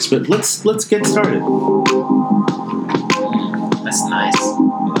but let's get started. That's nice.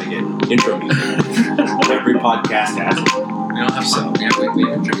 I like it. Intro music. Every podcast has it. We don't have some. Yeah, we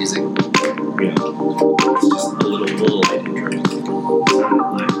have intro music. Yeah. It's just a little light intro music.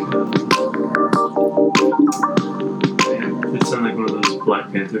 It sounded like one of those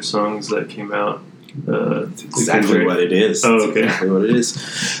Black Panther songs that came out. It's exactly what it is. Oh, It's okay. exactly what it is.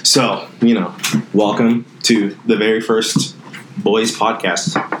 So, welcome to the very first Boys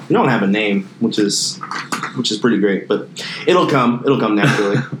podcast. We don't have a name, which is pretty great, but it'll come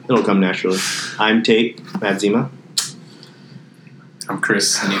naturally. It'll come naturally. I'm Tate Madzima. I'm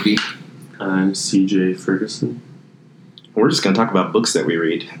Chris Newby. I'm CJ Ferguson. We're just going to talk about books that we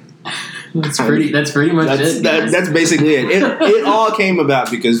read. That's pretty much it. That's basically it. It all came about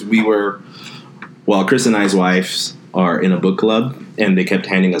because Chris and I's wives are in a book club, and they kept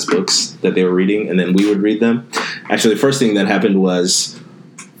handing us books that they were reading, and then we would read them. Actually, the first thing that happened was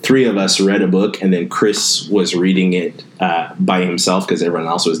 3 of us read a book, and then Chris was reading it by himself because everyone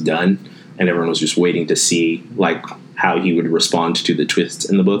else was done, and everyone was just waiting to see how he would respond to the twists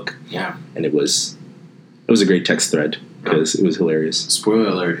in the book. Yeah. And it was a great text thread because it was hilarious. Spoiler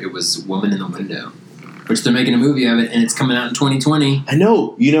alert, it was Woman in the Window, which they're making a movie of it, and it's coming out in 2020. I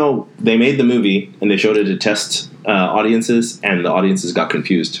know. They made the movie, and they showed it to test audiences, and the audiences got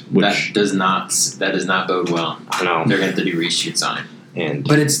confused. That does not bode well. I know. They're going to have to do reshoots on it. And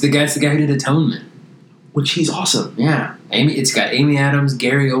But it's the guy who did Atonement. which he's awesome. Yeah. It's got Amy Adams,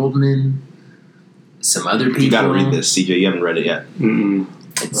 Gary Oldman, some other people. You got to read this, CJ. You haven't read it yet. Mm-mm.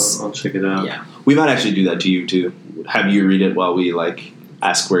 It's, I'll check it out. yeah. We might actually do that to you too. Have you read it while we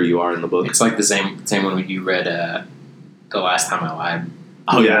ask where you are in the book? It's like the same when you read The Last Time I Lied.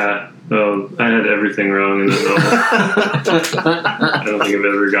 Oh, yeah. Oh, I had everything wrong in the novel. I don't think I've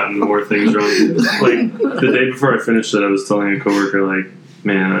ever gotten more things wrong. The day before I finished it, I was telling a coworker,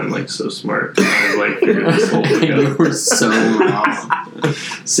 man, I'm so smart. I figured this whole book You out. were so wrong.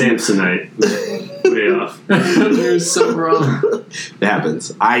 Samsonite. Way off. You're so wrong. It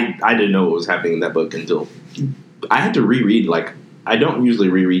happens. I didn't know what was happening in that book until I had to reread. I don't usually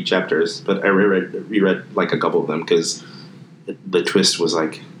reread chapters, but I reread a couple of them because the twist was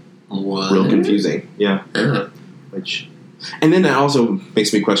What? real confusing. Yeah. Yeah. And then that also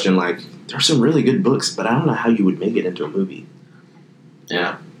makes me question, there's some really good books, but I don't know how you would make it into a movie.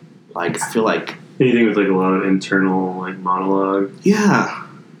 Yeah. I feel like... Anything with a lot of internal monologue. Yeah.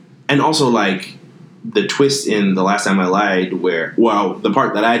 And also, the twist in The Last Time I Lied where... Well, the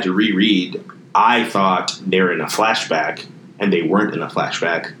part that I had to reread, I thought they were in a flashback, and they weren't in a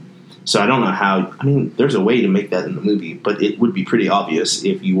flashback. So I don't know how... I mean, there's a way to make that in the movie, but it would be pretty obvious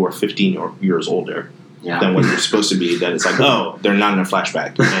if you were 15 years older than what you're supposed to be, that it's they're not in a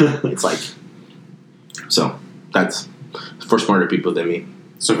flashback. And it's So, that's for smarter people than me.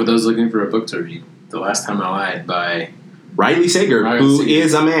 So for those looking for a book to read, The Last Time I Lied by Riley Sager, who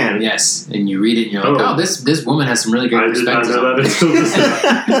is a man. Yes, and you read it and you're like, this woman has some really great I did not perspectives. know that until this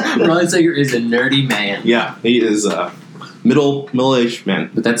time. Riley Sager is a nerdy man. Yeah, he is a middle-aged man.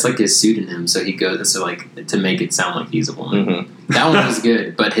 But that's his pseudonym, so he goes to make it sound like he's a woman. Mm-hmm. That one was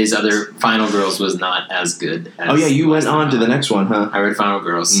good, but his other Final Girls was not as good. As Oh yeah, you went Last Time on to I the Lied. next one, huh? I read Final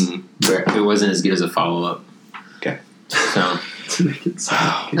Girls, Mm-hmm. where it wasn't as good as a follow-up. Okay. So... To make it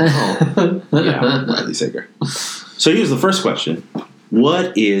sound Yeah, Riley Sager. So here's the first question.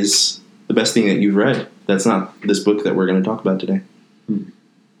 What is the best thing that you've read that's not this book that we're going to talk about today?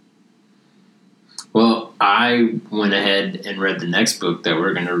 Well, I went ahead and read the next book that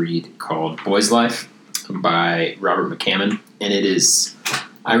we're going to read called Boy's Life by Robert McCammon. And it is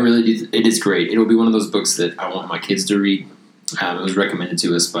great. It'll be one of those books that I want my kids to read. It was recommended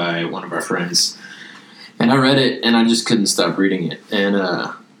to us by one of our friends. And I read it, and I just couldn't stop reading it. And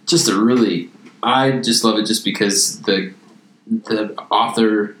I just love it just because the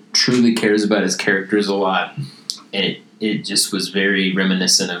author truly cares about his characters a lot. And it just was very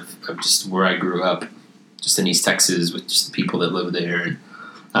reminiscent of just where I grew up, just in East Texas with just the people that live there.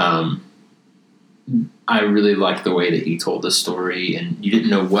 And I really liked the way that he told the story, and you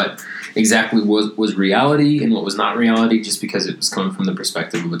didn't know what exactly was reality and what was not reality, just because it was coming from the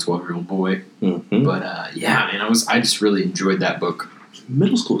perspective of a 12-year-old boy. Mm-hmm. But I just really enjoyed that book.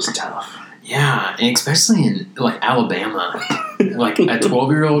 Middle school is tough. Yeah, and especially in Alabama, a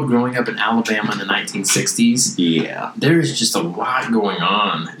 12-year-old growing up in Alabama in the 1960s. Yeah. There's just a lot going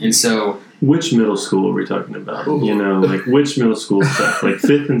on, and so. Which middle school are we talking about? Which middle school stuff?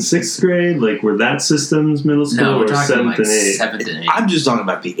 5th and 6th grade? Were that system's middle school No, we're or talking 7th and 8th? 7th and 8th. I'm just talking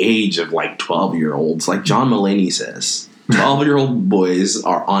about the age of 12-year-olds. Like John Mulaney says, 12-year-old boys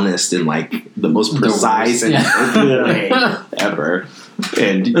are honest in the most precise and open way ever.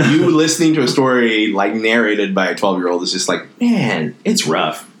 And you listening to a story like narrated by a 12-year-old is just like, man, it's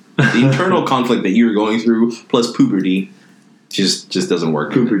rough. The internal conflict that you're going through plus puberty just doesn't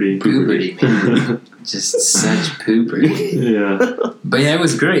work. Puberty, man. Just such poopery. Yeah. But yeah, it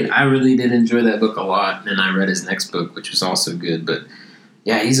was great. I really did enjoy that book a lot, and I read his next book, which was also good. But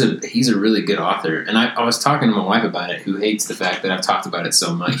yeah, he's a really good author. And I was talking to my wife about it, who hates the fact that I've talked about it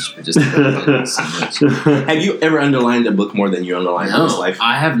so much, but just so much. Have you ever underlined a book more than you underlined Boys Life?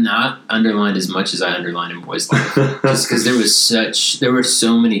 I have not underlined as much as I underlined in Boys Life. Just because there were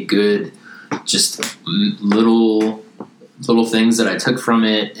so many good, just little things that I took from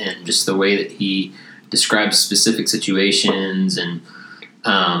it, and just the way that he describes specific situations. And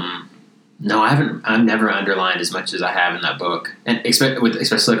no, I've never underlined as much as I have in that book, and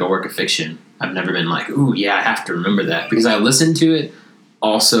especially like a work of fiction. I've never been like, ooh, yeah, I have to remember that, because I listened to it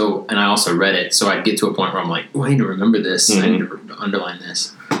also, and I also read it, so I'd get to a point where I'm like, oh, I need to remember this, I need to underline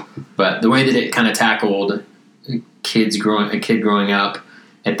this. But the way that it kind of tackled a kid growing up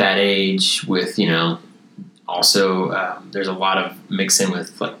at that age with, also there's a lot of mixing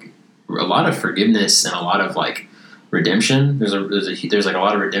with like a lot of forgiveness and a lot of like redemption. There's like a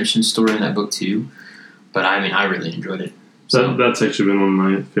lot of redemption story in that book too. But I mean, I really enjoyed it. So That's actually been one of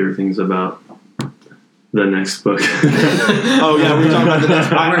my favorite things about the next book. Oh yeah, we're talking about the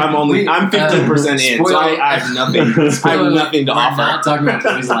next. I'm 15% in, so I have nothing. I have nothing to offer. We're not talking about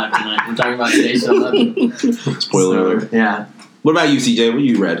Boys Life tonight. We're talking about Station 11. Spoiler alert. Yeah. What about you, CJ? What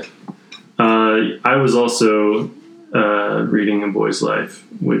you read? I was also reading A Boy's Life,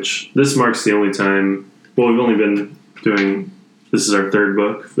 which this marks the only time. Well, we've only been doing. This is our third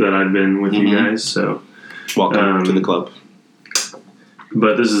book that I've been with you guys. So welcome to the club.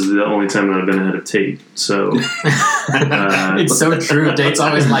 But this is the only time that I've been ahead of Tate. So it's so true. Tate's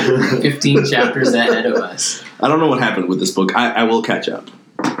always like 15 chapters ahead of us. I don't know what happened with this book. I will catch up.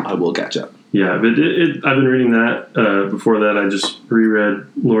 Yeah, but I've been reading that. Before that, I just reread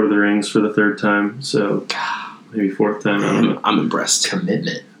Lord of the Rings for the third time. So maybe fourth time. I don't know. I'm impressed.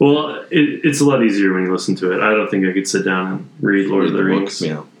 Commitment. Well, it's a lot easier when you listen to it. I don't think I could sit down and read Lord of the Rings.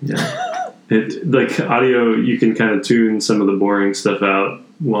 Book, yeah. Like audio, you can kind of tune some of the boring stuff out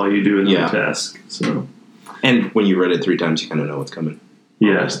while you do another task. So, and when you read it 3 times, you kind of know what's coming.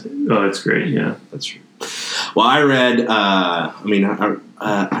 Yeah. Oh, it's great. Yeah, that's true. Well, I read.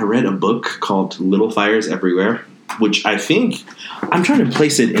 I read a book called Little Fires Everywhere, which I think I'm trying to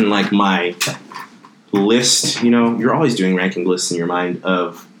place it in like my list. You're always doing ranking lists in your mind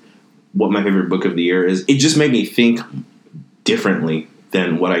of what my favorite book of the year is. It just made me think differently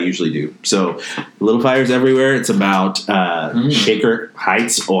than what I usually do. So, Little Fires Everywhere. It's about Shaker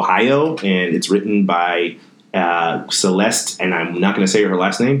Heights, Ohio, and it's written by Celeste, and I'm not going to say her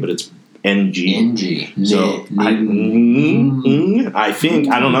last name, but it's NG. So I think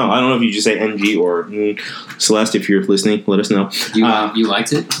I don't know if you just say NG or Celeste. If you're listening, let us know. You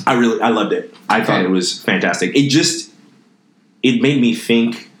liked it? I loved it. I thought it was fantastic. It made me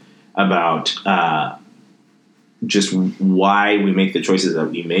think about just why we make the choices that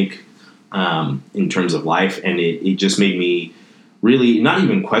we make in terms of life, and it just made me really not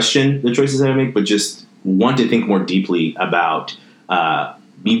even question the choices that I make, but just want to think more deeply about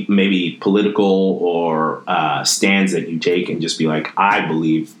maybe political or stands that you take, and just be like, I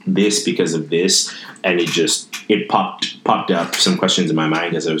believe this because of this, and it popped up some questions in my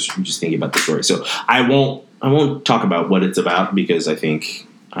mind as I was just thinking about the story. So I won't talk about what it's about, because I think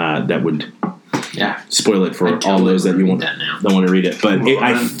that would spoil it for all those that don't want to read it. But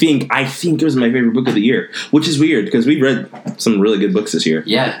I think it was my favorite book of the year, which is weird because we read some really good books this year.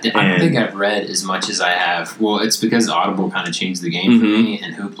 Yeah, I don't think I've read as much as I have. Well, it's because Audible kind of changed the game for me,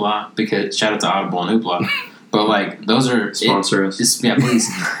 and Hoopla. Because shout out to Audible and Hoopla. But like those are sponsor us. Yeah, please.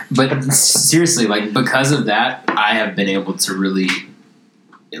 But seriously, like because of that, I have been able to really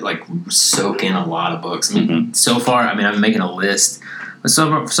like soak in a lot of books. I mean, so far, I'm making a list.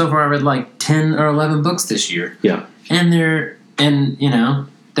 So far, I read like 10 or 11 books this year. Yeah, and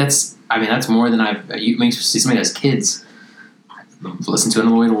that's more than you may see somebody as kids listen to it on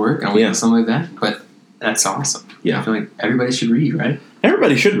the way to work and something like that. But that's awesome. Yeah, I feel like everybody should read, right?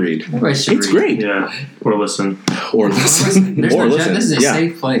 Everybody should read. It's great. Yeah, or listen. This is a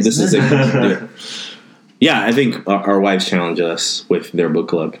safe place. This is a yeah. I think our wives challenge us with their book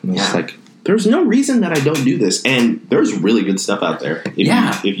club. And it's like, there's no reason that I don't do this, and there's really good stuff out there.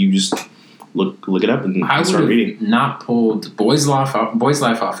 If you just look it up and start reading. Not pulled Boys Life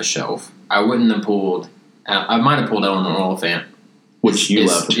off a shelf. I wouldn't have pulled. I might have pulled Eleanor Oliphant, which you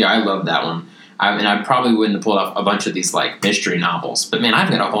loved. Yeah, I loved that one. I probably wouldn't have pulled off a bunch of these like mystery novels. But man, I've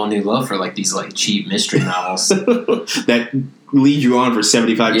got a whole new love for like these like cheap mystery novels that lead you on for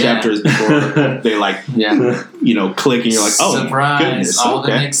 75 Yeah. chapters before they Yeah. click and you're like, oh, surprise! goodness, All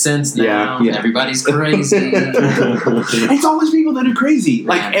okay. that makes sense now. Yeah. Everybody's crazy. It's always people that are crazy.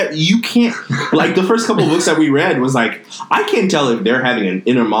 Like, you can't, like, the first couple of books that we read was like, I can't tell if they're having an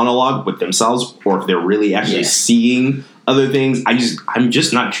inner monologue with themselves or if they're really actually seeing other things. I'm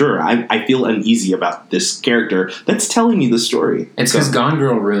just not sure. I feel uneasy about this character that's telling me the story. It's because Gone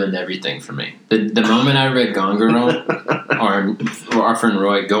Girl ruined everything for me. The moment I read Gone Girl, or our friend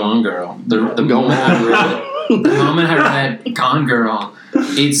Roy, Go On Girl, the moment I read Gone Girl,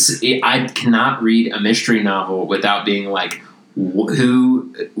 I cannot read a mystery novel without being like,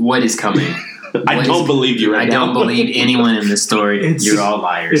 what is coming? I don't believe you right I now. don't believe anyone in this story. You're all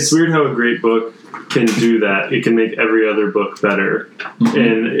liars. It's weird how a great book can do that. It can make every other book better.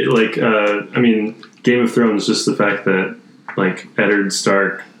 Mm-hmm. And Game of Thrones, just the fact that Eddard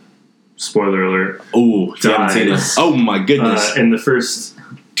Stark, spoiler alert, Oh, you haven't seen it. dies. Oh my goodness. In the first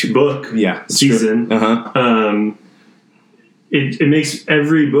book it's season, true. Uh-huh. it makes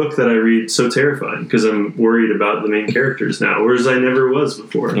every book that I read so terrifying because I'm worried about the main characters now, whereas I never was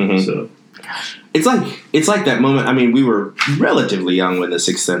before. Mhm. So It's like that moment. I mean, we were relatively young when The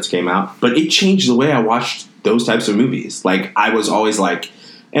Sixth Sense came out, but it changed the way I watched those types of movies. Like, I was always like,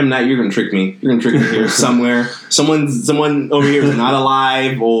 M. Night, you're going to trick me. You're going to trick me here somewhere. Someone over here is not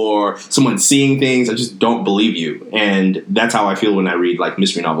alive, or someone's seeing things. I just don't believe you. And that's how I feel when I read, like,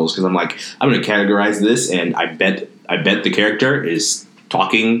 mystery novels, because I'm like, I'm going to categorize this, and I bet the character is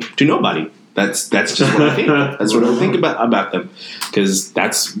talking to nobody. That's just what I think. That's what I think about them. Because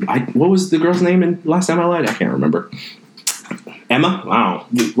what was the girl's name in Last Time I Lied? I can't remember. Emma? Wow.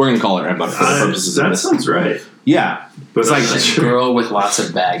 We're going to call her Emma for the purposes of that this. sounds right. Yeah. But It's like- Like a girl with lots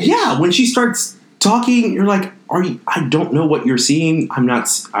of baggage. Yeah, when she starts talking, you're like, I don't know what you're seeing. I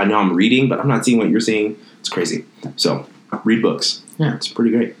know I'm reading, but I'm not seeing what you're seeing. It's crazy. So, read books. Yeah. It's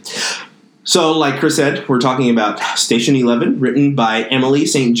pretty great. So, like Chris said, we're talking about Station 11, written by Emily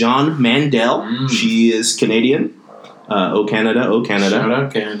St. John Mandel. She is Canadian. Oh, Canada. Shout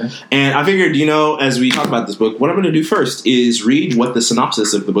out Canada. And I figured, as we talk about this book, what I'm going to do first is read what the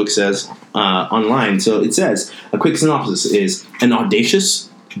synopsis of the book says online. So it says, a quick synopsis is, an audacious,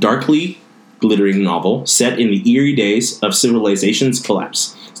 darkly glittering novel set in the eerie days of civilization's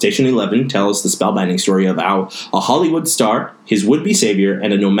collapse. Station 11 tells the spellbinding story of how a Hollywood star, his would-be savior,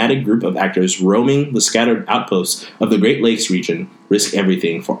 and a nomadic group of actors roaming the scattered outposts of the Great Lakes region risk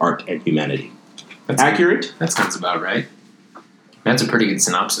everything for art and humanity. That's Accurate? That sounds about right. That's a pretty good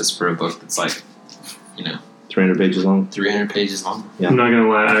synopsis for a book that's 300 pages long. 300 pages long. Yeah. I'm not going to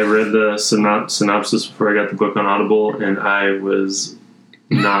lie, I read the synopsis before I got the book on Audible, and I was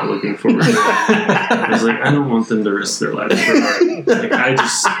not looking forward to it. I was like, I don't want them to risk their lives for art.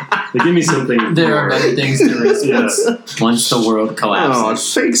 Give me something There more. are better things to risk Yes. once the world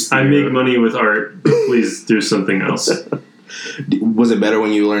collapses. Shakespeare. I make money with art, but please do something else. Was it better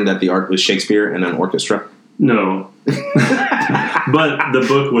when you learned that the art was Shakespeare and an orchestra? No. But the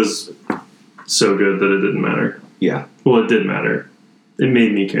book was so good that it didn't matter. Yeah. Well, it did matter. It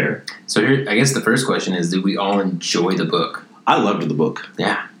made me care. So here, I guess the first question is, did we all enjoy the book? I loved the book.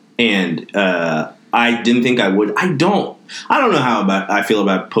 Yeah. And I didn't think I would. I don't know how I feel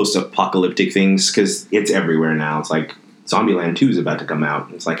about post-apocalyptic things, because it's everywhere now. It's like Zombieland 2 is about to come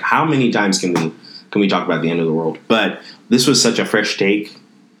out. It's like, how many times can we talk about the end of the world? But this was such a fresh take,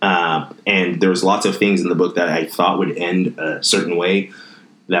 and there was lots of things in the book that I thought would end a certain way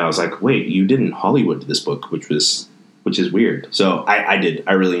that I was like, wait, you didn't Hollywood this book, which is weird. So I did.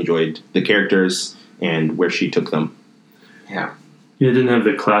 I really enjoyed the characters and where she took them. Yeah. Yeah, it didn't have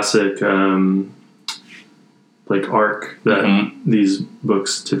the classic arc that these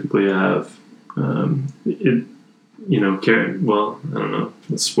books typically have. I don't know,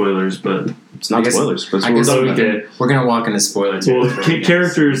 it's spoilers, but It's not spoilers. But I guess okay. we're going to walk into spoilers. Well,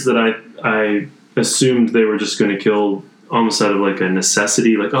 characters that I assumed they were just going to kill almost out of a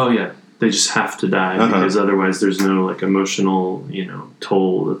necessity, they just have to die because otherwise there's no emotional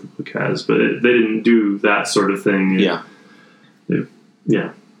toll that the book has. But they didn't do that sort of thing. Yeah.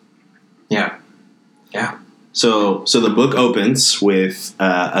 So the book opens with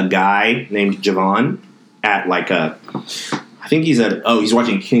a guy named Javon at he's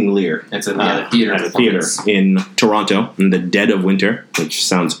watching King Lear. It's at the theater. At a theater in Toronto in the dead of winter, which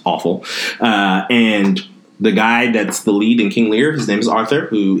sounds awful. And the guy that's the lead in King Lear, his name is Arthur,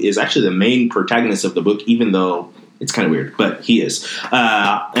 who is actually the main protagonist of the book, even though it's kind of weird, but he is.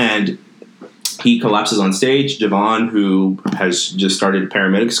 And he collapses on stage. Javon, who has just started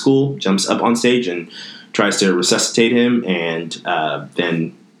paramedic school, jumps up on stage and tries to resuscitate him, and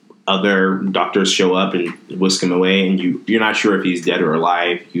then other doctors show up and whisk him away, and you're not sure if he's dead or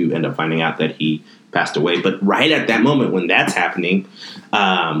alive. You end up finding out that he passed away. But right at that moment when that's happening,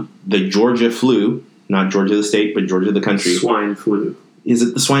 the Georgia flu, not Georgia the state, but Georgia the country. Swine flu. Is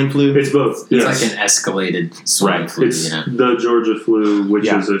it the swine flu? It's both. It's Yes. like an escalated swine flu. It's the Georgia flu, which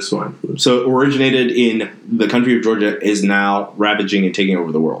is a swine flu. So it originated in the country of Georgia, is now ravaging and taking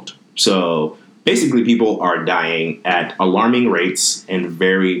over the world. So basically people are dying at alarming rates and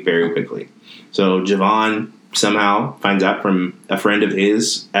very, very quickly. So Javon somehow finds out from a friend of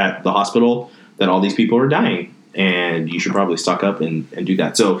his at the hospital that all these people are dying. And you should probably stock up and do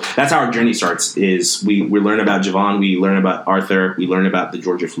that. So that's how our journey starts, is we learn about Javon, we learn about Arthur, we learn about the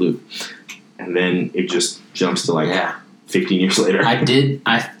Georgia flu. And then it just jumps to 15 years later.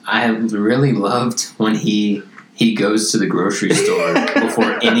 I really loved when he goes to the grocery store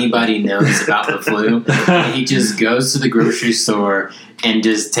before anybody knows about the flu. And he just goes to the grocery store and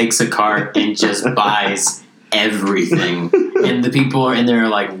just takes a cart and just buys everything. And the people are in there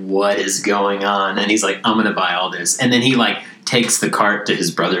like, what is going on? And he's like, I'm going to buy all this. And then he takes the cart to his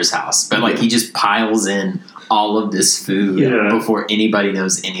brother's house. But he just piles in all of this food before anybody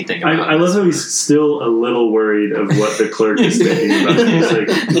knows anything about it. I love how he's still a little worried of what the clerk is thinking about. He's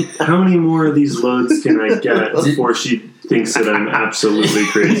like, how many more of these loads can I get before she thinks that I'm absolutely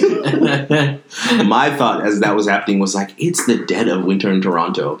crazy? My thought as that was happening was it's the dead of winter in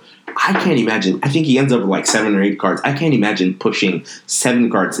Toronto. I can't imagine. I think he ends up with 7 or 8 carts. I can't imagine pushing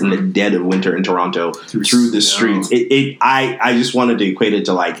 7 carts in the dead of winter in Toronto through the streets. I just wanted to equate it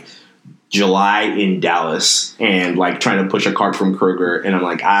to July in Dallas and trying to push a cart from Kroger, and I'm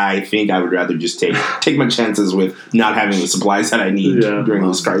I think I would rather just take my chances with not having the supplies that I need during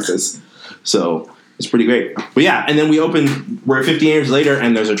this crisis. So it's pretty great. But yeah, and then we're 50 years later,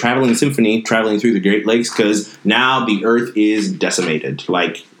 and there's a traveling symphony traveling through the Great Lakes because now the earth is decimated.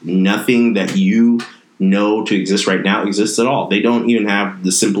 Nothing that you know to exist right now exists at all. They don't even have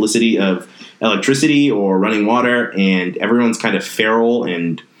the simplicity of electricity or running water, and everyone's kind of feral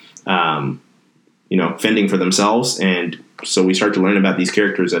and fending for themselves. And so we start to learn about these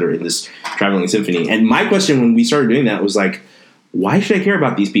characters that are in this traveling symphony. And my question when we started doing that was why should I care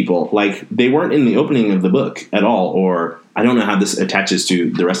about these people? They weren't in the opening of the book at all, or I don't know how this attaches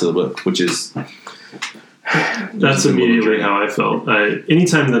to the rest of the book, which is... That's immediately how I felt.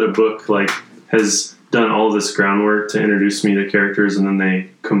 Anytime that a book has done all this groundwork to introduce me to characters and then they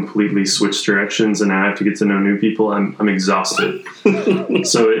completely switch directions and I have to get to know new people, I'm exhausted.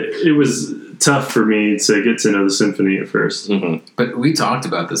 So it was tough for me to get to know the symphony at first. Mm-hmm. But we talked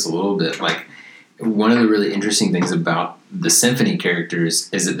about this a little bit. One of the really interesting things about the symphony characters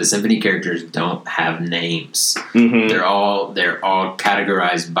is that the symphony characters don't have names. Mm-hmm. They're all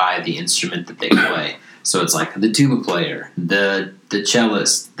categorized by the instrument that they play. So it's the tuba player, the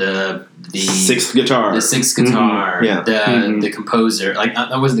cellist, the sixth guitar, Mm-hmm. the composer.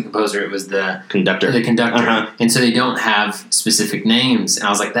 That wasn't the composer; it was the conductor. Uh-huh. And so they don't have specific names. And I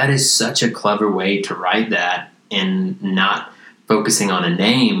was like, that is such a clever way to write that, and not focusing on a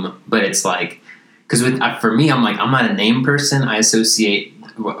name. But it's because for me, I'm not a name person. I associate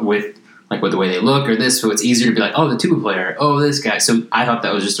with the way they look or this, so it's easier to be the tuba player, this guy. So I thought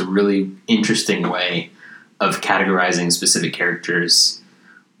that was just a really interesting way of categorizing specific characters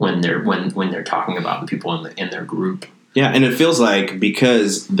when they're talking about the people in their group. Yeah, and it feels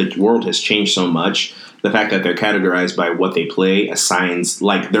because the world has changed so much, the fact that they're categorized by what they play assigns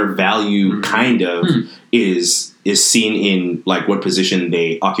their value kind of is seen in what position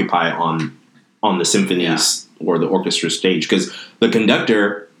they occupy on the symphonies or the orchestra stage, because the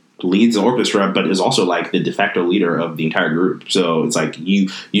conductor leads the orchestra, but is also the de facto leader of the entire group. So it's you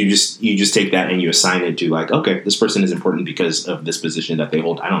just take that and you assign it to okay, this person is important because of this position that they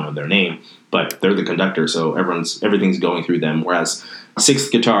hold. I don't know their name, but they're the conductor, so everything's going through them. Whereas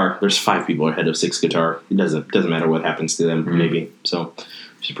sixth guitar, there's 5 people ahead of sixth guitar. It doesn't matter what happens to them, maybe. So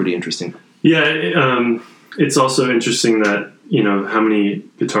it's pretty interesting. Yeah, it's also interesting that how many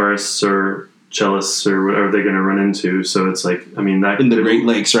guitarists or cellists or are they going to run into? So it's that in the Great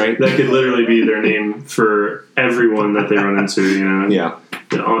Lakes, right? That could literally be their name for everyone that they run into. Yeah.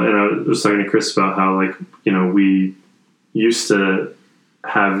 And I was talking to Chris about how we used to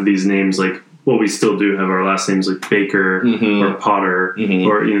have these names we still do have our last names Baker or Potter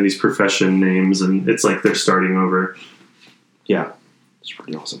or these profession names, and it's they're starting over. Yeah, it's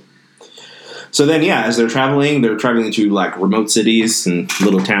pretty awesome. So then, as they're traveling to remote cities and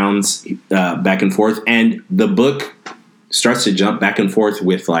little towns, back and forth. And the book starts to jump back and forth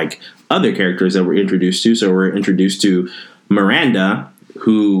with other characters that we're introduced to. So we're introduced to Miranda,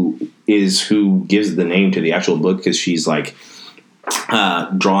 who gives the name to the actual book, because she's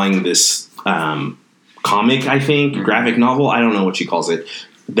drawing this comic, I think, graphic novel. I don't know what she calls it.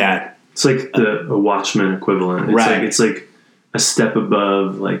 That It's like a Watchmen equivalent. It's Right. It's like a step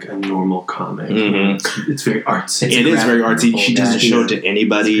above like a normal comic. Mhm. It's very artsy. it is very artsy. She doesn't That's- show it to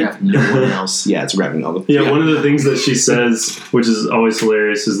anybody. It's No one else. Yeah, it's a graphic novel. Yeah, one of the things that she says, which is always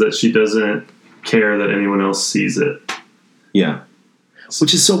hilarious, is that she doesn't care that anyone else sees it. Yeah.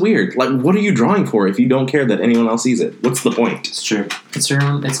 Which is so weird. Like, what are you drawing for if you don't care that anyone else sees it? What's the point? It's true. It's her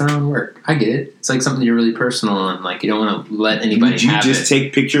own work. I get it. It's like something you're really personal and like you don't want to let anybody Would you have just it.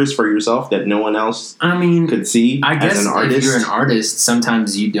 take pictures for yourself that no one else I mean, could see I guess as an artist? if you're an artist,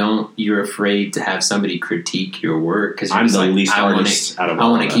 sometimes you're afraid to have somebody critique your work because I'm the like, least I wanna- artist out of I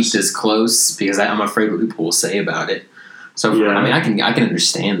all want of to keep us. this close because I'm afraid what people will say about it. So Yeah. I mean, I can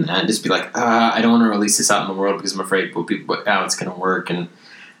understand that. Just be like, I don't want to release this out in the world because I'm afraid how it's going to work, and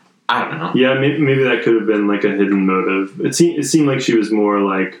I don't know. Yeah, maybe that could have been like a hidden motive. It seemed like she was more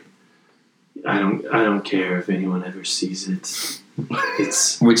like, I don't care if anyone ever sees it.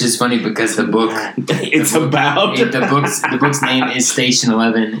 It's Which is funny because the book It's the book- about the book's name is Station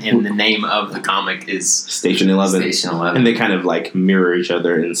 11, and the name of the comic is Station 11. Station 11. And they kind of like mirror each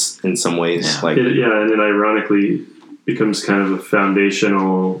other in some ways. Yeah. Like, and it ironically becomes kind of a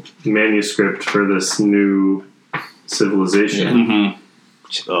foundational manuscript for this new civilization. mhm.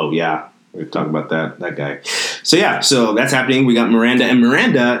 Oh yeah, we're talking about that guy. So yeah, so that's happening. We got Miranda, and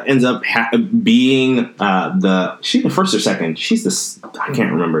Miranda ends up being she's the first or second. She's I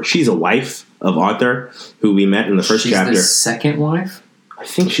can't remember. She's a wife of Arthur, who we met in the first She's chapter. the second wife. I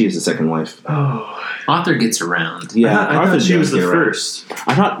think she is the second wife. Oh, Arthur gets around. Yeah, I Arthur thought she was does the get around. first.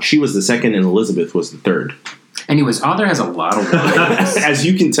 I thought she was the second, and Elizabeth was the third. Anyways, Arthur has a lot of wives. As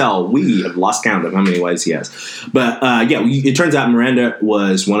you can tell, we have lost count of how many wives he has. But it turns out Miranda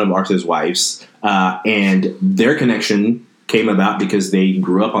was one of Arthur's wives, and their connection came about because they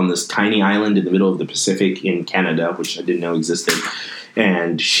grew up on this tiny island in the middle of the Pacific in Canada, which I didn't know existed.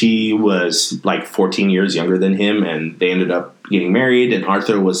 And she was like 14 years younger than him, and they ended up getting married. And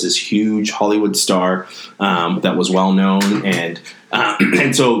Arthur was this huge Hollywood star that was well known, and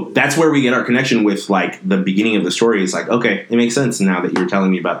so that's where we get our connection with like the beginning of the story. It's like, okay, it makes sense now that you're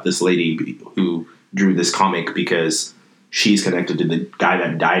telling me about this lady who drew this comic because she's connected to the guy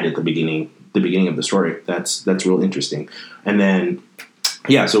that died at the beginning of the story. That's real interesting. And then.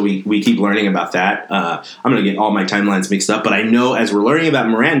 Yeah, so we keep learning about that. I'm going to get all my timelines mixed up, but I know as we're learning about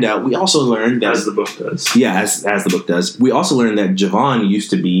Miranda, we also learned that... As the book does. Yeah, as the book does. We also learned that Javon used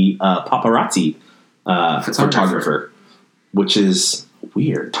to be a paparazzi photographer, which is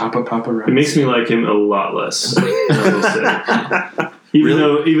weird. Paparazzi. It makes me like him a lot less. I will say.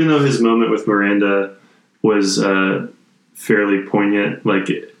 Even though his moment with Miranda was fairly poignant, like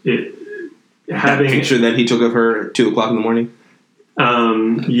That picture that he took of her at 2 o'clock in the morning?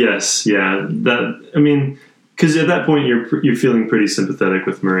 Yes, yeah. Because at that point you're feeling pretty sympathetic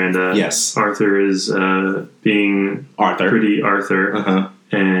with Miranda. Yes. Arthur is being Arthur. pretty Arthur, Uh-huh.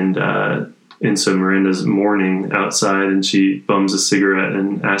 and so Miranda's mourning outside, and she bums a cigarette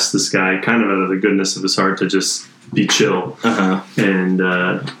and asks this guy, kind of out of the goodness of his heart, to just be chill. Uh-huh. And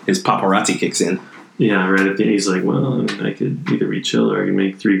His paparazzi kicks in. yeah, right at the end, he's like, "Well, I mean, I could either be chill or I could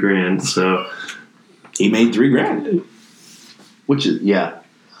make $3,000." So He made $3,000. Which is, yeah.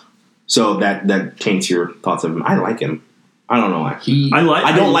 So that taints your thoughts of him. I like him. I don't know why.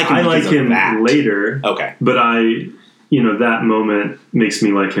 I don't like him I like because of him that. later. Okay. But that moment makes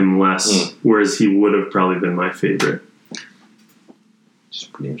me like him less, whereas he would have probably been my favorite.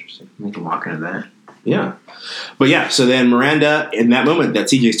 Just pretty interesting. We can walk into that. Yeah. But yeah, so then Miranda, in that moment that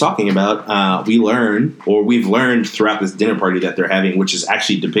CJ's talking about, we've learned throughout this dinner party that they're having, which is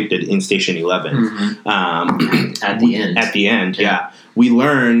actually depicted in Station 11. Mm-hmm. At the end. At the end, yeah. We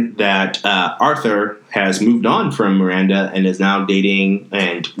learn that Arthur has moved on from Miranda and is now dating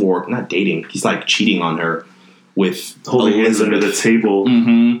or not dating, he's like cheating on her with Holding hands under the table.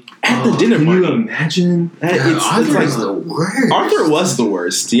 Mm-hmm. At the dinner Can party. you imagine? Arthur like is the worst. Arthur was the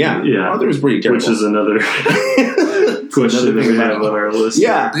worst. Yeah. Yeah. Arthur was pretty terrible. Which is another question that we have on our list.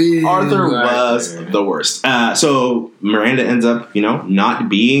 Yeah. Boo, Arthur was Arthur. the worst. So Miranda ends up, not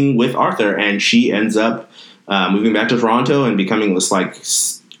being with Arthur, and she ends up moving back to Toronto and becoming this like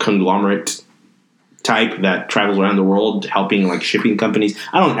conglomerate type that travels around the world helping like shipping companies.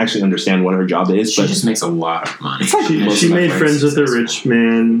 I don't actually understand what her job is, She but just makes a lot of money. It's like most She of my made friends with a successful. rich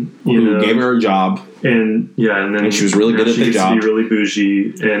man, who gave her a job. and then And she was really good at she the gets job. to be really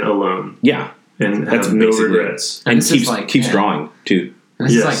bougie and alone, Yeah. and That's have no basically- regrets. And this is keeps drawing too. And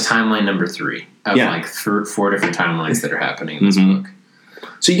this Yes. is like timeline number 3 of Yeah. like 4 different timelines that are happening in this Mhm. book.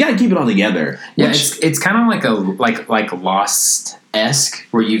 So you got to keep it all together. Yeah, which- it's kind of like a like Lost-esque,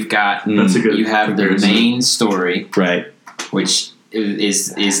 where you've got That's a good you have the comparison. main story, right. which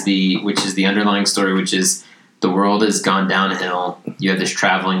is the underlying story, which is the world has gone downhill. You have this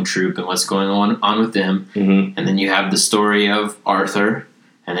traveling troupe and what's going on with them, Mm-hmm. and then you have the story of Arthur,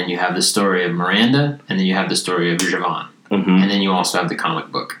 and then you have the story of Miranda, and then you have the story of Javon, Mm-hmm. and then you also have the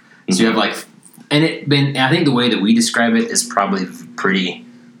comic book. So you have like, I think the way that we describe it is probably pretty.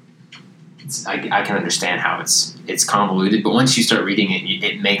 I can understand how it's convoluted, but once you start reading it,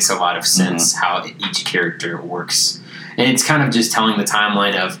 it makes a lot of sense how each character works, and it's kind of just telling the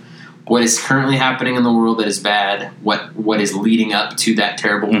timeline of what is currently happening in the world that is bad, what is leading up to that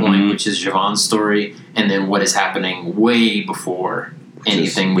terrible point, which is Javon's story, and then what is happening way before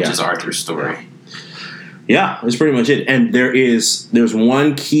anything, which is Arthur's story. Yeah, that's pretty much it. And there's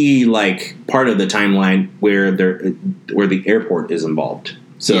one key like part of the timeline where the airport is involved.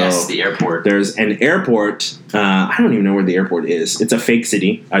 So yes, the airport. There's an airport. I don't even know where the airport is. It's a fake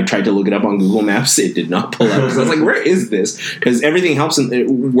city. I tried to look it up on Google Maps. It did not pull up. I was like, where is this? Because everything it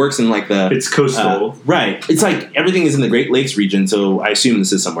works in like the... It's coastal. Right. It's like everything is in the Great Lakes region, so I assume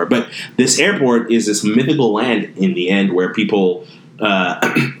this is somewhere. But this airport is this mythical land in the end where people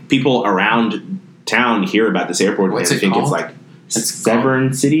around town hear about this airport. What's and it think called? It's like It's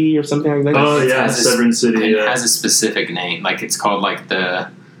Severn City or something like that. Oh It yeah, has a- Severn City. It has a specific name. Like it's called like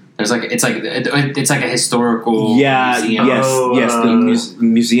it's like a historical museum. Yes, the Oh,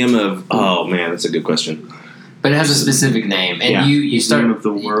 museum of. Oh man, that's a good question. But it has a specific name, and Yeah. you start Museum of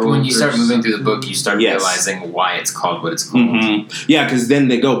the World when you start or moving through the book, you start Yes. realizing why it's called what it's called. Yeah, because then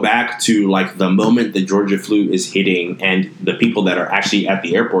they go back to like the moment the Georgia flu is hitting, and the people that are actually at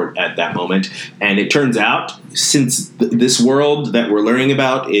the airport at that moment. And it turns out, since this world that we're learning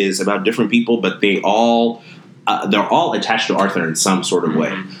about is about different people, but they're all attached to Arthur in some sort of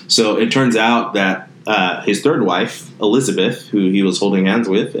way. So it turns out that his third wife, Elizabeth, who he was holding hands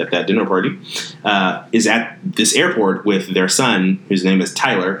with at that dinner party, is at this airport with their son, whose name is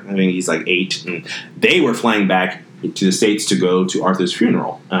Tyler. I think he's like 8. And they were flying back to the States to go to Arthur's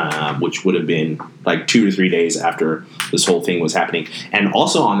funeral, which would have been like 2 to 3 days after this whole thing was happening. And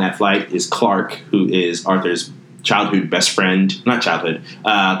also on that flight is Clark, who is Arthur's college best friend. They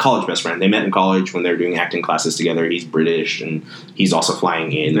met in college when they were doing acting classes together. He's British, and he's also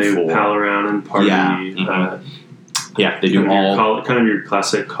flying in They for... pal around and party. Yeah. Yeah, they do all... kind of your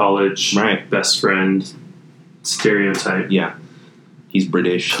classic college Right. best friend stereotype. Yeah. He's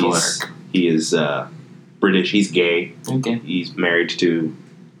British. Clark. He is British. He's gay. Okay. He's married to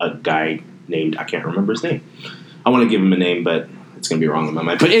a guy named... I can't remember his name. I want to give him a name, but it's going to be wrong in my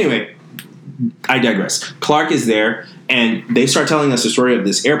mind. But anyway... I digress. Clark is there, and they start telling us the story of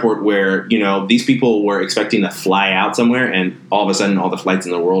this airport where, these people were expecting to fly out somewhere, and all of a sudden all the flights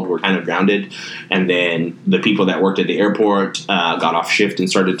in the world were kind of grounded, and then the people that worked at the airport got off shift and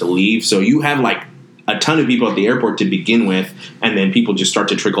started to leave. So you have like a ton of people at the airport to begin with, and then people just start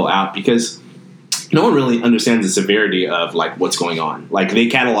to trickle out because no one really understands the severity of like what's going on. Like they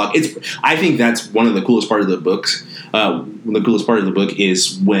catalog. I think that's one of the coolest part of the books. The coolest part of the book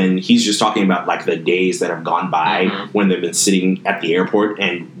is when he's just talking about like the days that have gone by when they've been sitting at the airport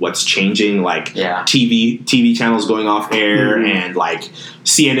and what's changing. Like TV channels going off air and like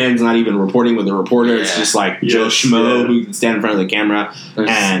CNN's not even reporting with the reporter. It's just like Joe Schmo who can stand in front of the camera.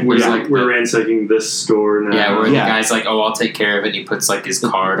 And we're ransacking this store now. Yeah, where the guy's like, "Oh, I'll take care of it." And he puts like his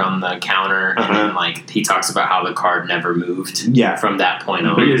card on the counter, and then like he talks about how the card never moved. From that point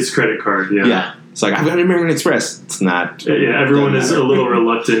on, his credit card. Yeah. It's like, I've got an American Express. It's not... Yeah, everyone is a little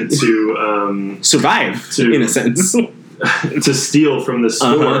reluctant to... survive, in a sense. To steal from the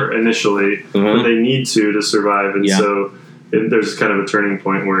store initially, but they need to survive. And so there's kind of a turning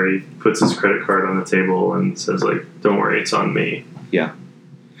point where he puts his credit card on the table and says, like, don't worry, it's on me. Yeah.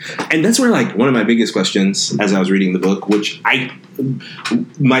 And that's where, like, one of my biggest questions as I was reading the book, which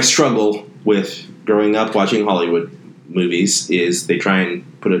my struggle with growing up watching Hollywood movies is they try and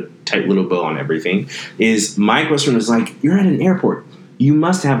put a tight little bow on everything, is my question was like, you're at an airport. You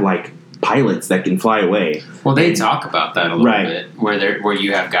must have, like, pilots that can fly away. Well, they talk about that a little bit, where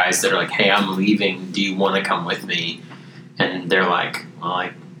you have guys that are like, hey, I'm leaving. Do you want to come with me? And they're like, well,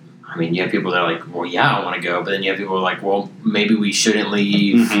 you have people that are like, well, yeah, I want to go. But then you have people who are like, well, maybe we shouldn't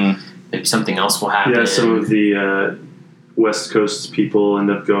leave. Maybe something else will happen. Yeah, some of the West Coast people end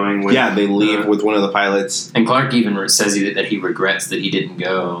up going with... Yeah, they leave with one of the pilots. And Clark even says that he regrets that he didn't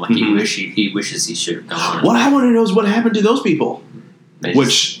go. Like, he wishes he should have gone. What I want to know is what happened to those people.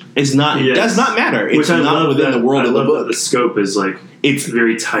 which is not does not matter. It's Which I not love within that, the world I of the love book. that the scope is like It's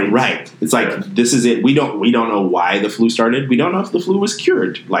very tight. right. It's like this is it. We don't know why the flu started. We don't know if the flu was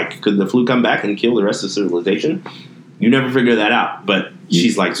cured. Like, could the flu come back and kill the rest of civilization? You never figure that out. But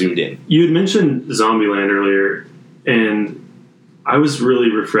she's like zoomed in. You had mentioned Zombieland earlier, and I was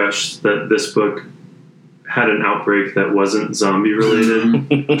really refreshed that this book had an outbreak that wasn't zombie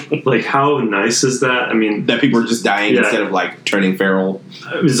related. Like, how nice is that? I mean, that people are just dying instead of like turning feral.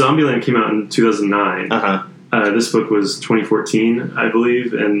 Zombieland came out in 2009. This book was 2014, I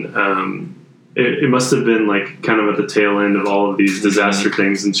believe, and it must have been like kind of at the tail end of all of these disaster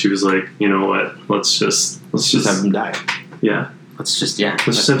things. And she was like, you know what? Let's just have them die. Yeah. Let's just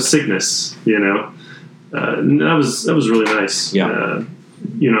have sickness. You know, and that was really nice. Yeah.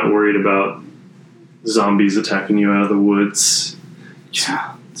 You're not worried about zombies attacking you out of the woods.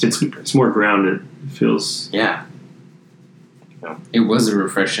 Yeah. It's more grounded. It feels. Yeah. It was a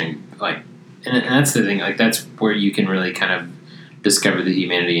refreshing, like, and that's the thing, like, that's where you can really kind of discover the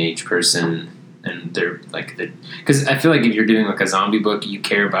humanity in each person, and they're like because I feel like if you're doing like a zombie book, you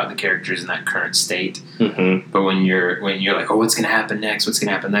care about the characters in that current state. But when you're like, oh, what's gonna happen next?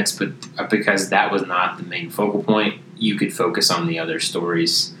 But because that was not the main focal point, you could focus on the other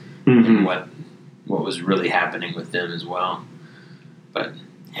stories and what was really happening with them as well. But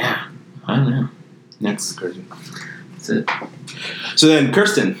yeah, I don't know. That's crazy. That's it. So then,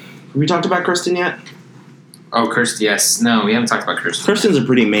 Kirsten. Have we talked about Kirsten yet? Oh, Kirsten, yes. No, we haven't talked about Kirsten. Kirsten's a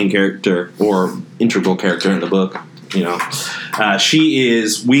pretty main character or integral character in the book. You know,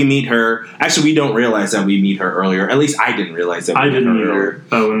 we meet her. Actually, we don't realize that we meet her earlier. At least I didn't realize that. I didn't either.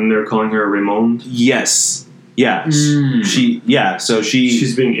 When they're calling her Raymond. Yes. Yeah. So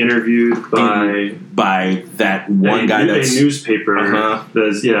she's being interviewed by that one guy that's a newspaper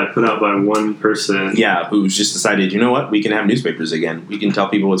that's put out by one person. Yeah, who's just decided, you know what, we can have newspapers again. We can tell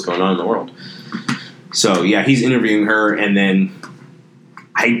people what's going on in the world. So yeah, he's interviewing her, and then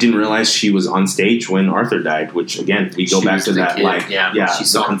I didn't realize she was on stage when Arthur died. Which again, we go back to that kid.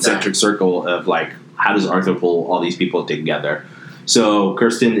 The concentric circle of like, how does Arthur pull all these people together? So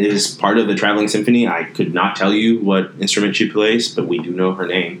Kirsten is part of the Traveling Symphony. I could not tell you what instrument she plays, but we do know her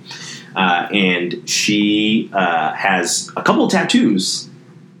name. And she has a couple tattoos.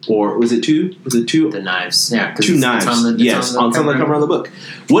 Or was it two? The knives. Yeah. 2 knives. On the cover of the book.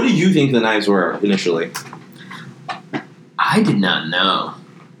 What do you think the knives were initially? I did not know.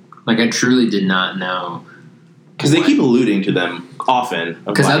 Like, I truly did not know. Because they keep alluding to them often.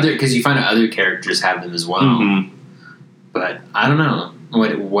 Because you find out other characters have them as well. Mm-hmm. But I don't know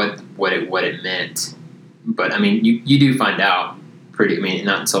what it meant. But I mean, you do find out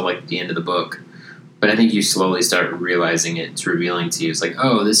not until like the end of the book. But I think you slowly start realizing it's revealing to you. It's like,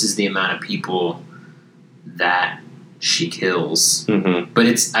 oh, this is the amount of people that she kills. Mm-hmm.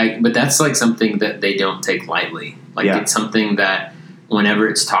 But that's like something that they don't take lightly. Like it's something that whenever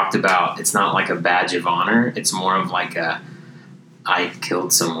it's talked about, it's not like a badge of honor. It's more of like I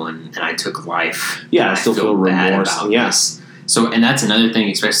killed someone and I took life. Yeah, I still feel remorse. This. So, and that's another thing,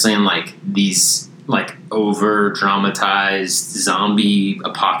 especially in like these like over dramatized zombie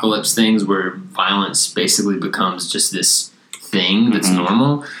apocalypse things where violence basically becomes just this thing that's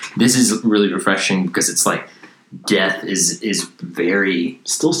normal. This is really refreshing because it's like death is very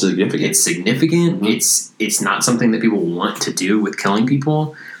still significant. It's significant. Mm-hmm. It's not something that people want to do with killing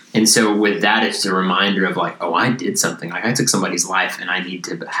people. And so with that, it's a reminder of like, oh, I did something. Like I took somebody's life, and I need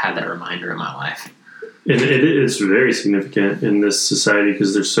to have that reminder in my life. And it is very significant in this society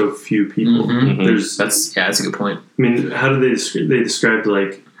because there's so few people. Mm-hmm. That's a good point. I mean, how do they described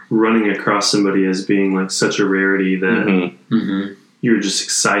like running across somebody as being like such a rarity that you're just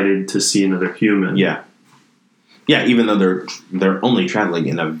excited to see another human. Yeah. Yeah, even though they're only traveling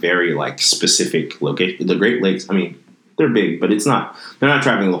in a very like specific location. The Great Lakes, I mean, they're big, but they're not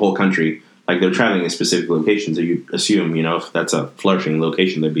traveling the whole country. Like they're traveling in specific locations that you assume, if that's a flourishing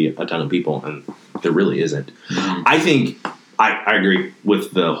location, there'd be a ton of people, and there really isn't. Mm-hmm. I think I agree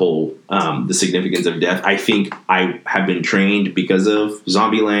with the whole the significance of death. I think I have been trained because of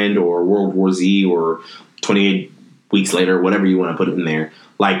Zombieland or World War Z or 28 Weeks Later, whatever you want to put in there.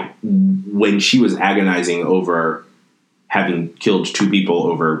 Like when she was agonizing over having killed 2 people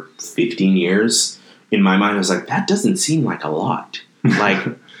over 15 years, in my mind I was like, that doesn't seem like a lot.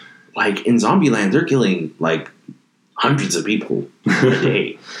 Like in Zombieland, they're killing like hundreds of people a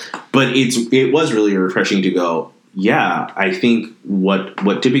day. But it was really refreshing to go, yeah, I think what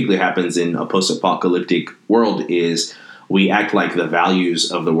typically happens in a post-apocalyptic world is we act like the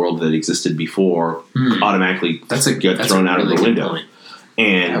values of the world that existed before automatically get thrown out of the window. Point.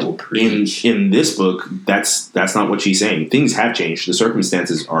 And I will preach. in this book, that's not what she's saying. Things have changed. The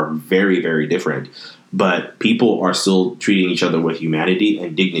circumstances are very, very different. But people are still treating each other with humanity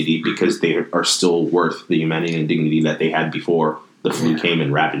and dignity because they are still worth the humanity and dignity that they had before the flu came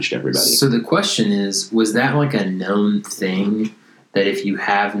and ravaged everybody. So the question is, was that like a known thing that if you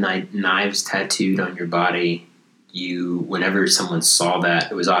have knives tattooed on your body, whenever someone saw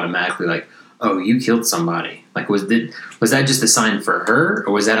that, it was automatically like, oh, you killed somebody? Like, was that just a sign for her,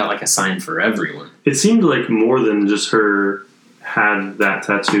 or was that like a sign for everyone? It seemed like more than just her had that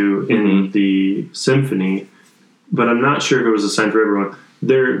tattoo in the symphony, but I'm not sure if it was a sign for everyone.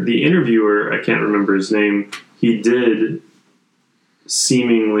 The interviewer, I can't remember his name, he did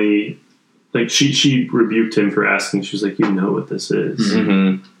seemingly, like, she rebuked him for asking. She was like, you know what this is.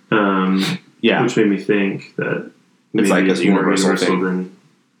 Yeah. Which made me think that It's like a universal thing than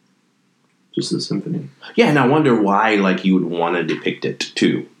just the symphony. Yeah, and I wonder why, like, you would want to depict it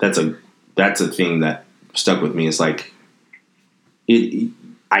too. That's a thing that stuck with me. It's like,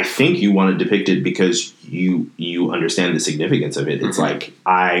 I think you want to depict it because you understand the significance of it. It's like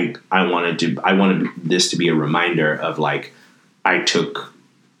I wanted this to be a reminder of, like, I took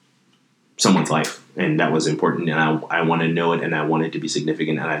someone's life and that was important, and I want to know it, and I want it to be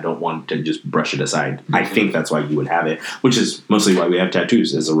significant, and I don't want to just brush it aside. I think that's why you would have it, which is mostly why we have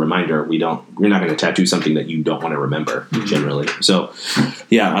tattoos, as a reminder. You're not going to tattoo something that you don't want to remember generally. So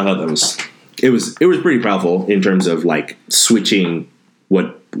yeah, I thought it was pretty powerful in terms of, like, switching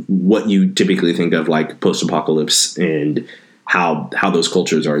what you typically think of, like, post-apocalypse and how those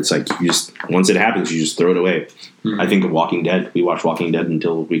cultures are. It's like, you just, once it happens, you just throw it away. I think of Walking Dead. We watched Walking Dead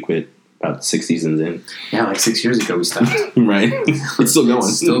until we quit about 6 seasons in. Yeah, like 6 years ago we stopped. Right. It's still going.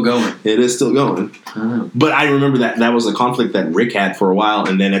 It's still going. It is still going. But I remember that was a conflict that Rick had for a while,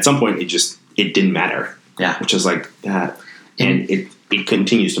 and then at some point it didn't matter. Yeah. Which is like that. And it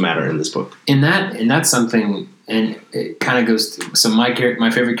continues to matter in this book. And that's something, and it kind of goes to, so my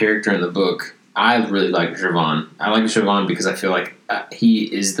favorite character in the book, I really like Siobhan. I like Siobhan because I feel like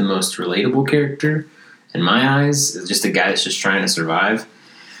he is the most relatable character in my eyes. It's just a guy that's just trying to survive.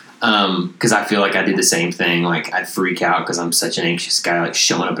 Because I feel like I did the same thing. Like, I'd freak out because I'm such an anxious guy, like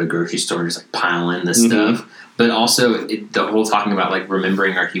showing up at a grocery store, just like piling this stuff. But also the whole talking about, like,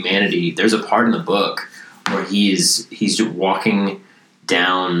 remembering our humanity. There's a part in the book where he's just walking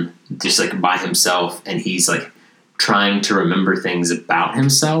down just like by himself, and he's like trying to remember things about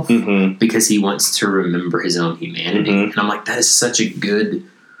himself because he wants to remember his own humanity. And I'm like, that is such a good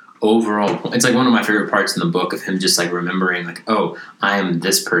overall point. It's like one of my favorite parts in the book of him just like remembering, like, oh, I am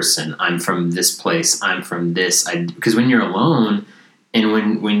this person, I'm from this place, I'm from this. Because when you're alone and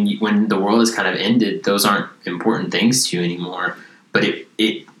when the world is kind of ended, those aren't important things to you anymore. But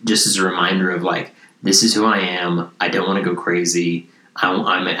it just is a reminder of, like, this is who I am. I don't want to go crazy.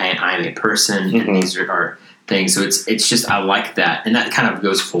 I'm a person, and these are things. So it's just, I like that, and that kind of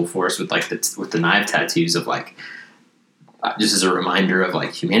goes full force with, like, with the knife tattoos of, like, just as a reminder of,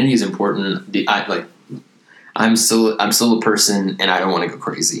 like, humanity is important. I'm still a person, and I don't want to go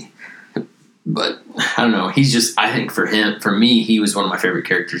crazy. But I don't know. He's just, I think for me, he was one of my favorite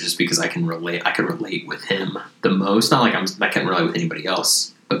characters just because I could relate with him the most. Not like I can't relate with anybody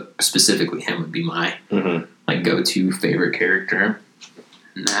else, but specifically him would be my like go-to favorite character.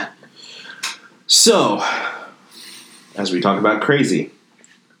 And that. So, as we talk about crazy,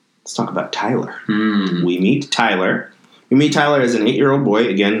 let's talk about Tyler. We meet Tyler. We meet Tyler as an 8-year-old boy.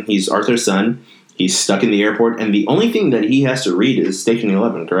 Again, he's Arthur's son. He's stuck in the airport, and the only thing that he has to read is Station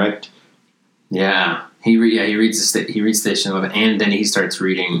 11, correct? Yeah, he reads Station 11, and then he starts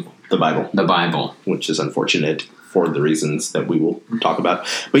reading the Bible, which is unfortunate for the reasons that we will talk about.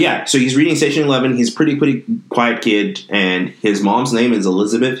 But yeah, so he's reading Station 11. He's a pretty quiet kid, and his mom's name is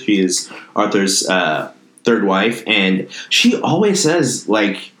Elizabeth. She is Arthur's third wife, and she always says,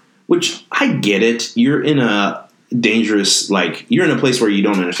 like, which I get it. You're in a dangerous, like, you're in a place where you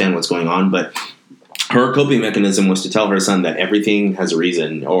don't understand what's going on, but her coping mechanism was to tell her son that everything has a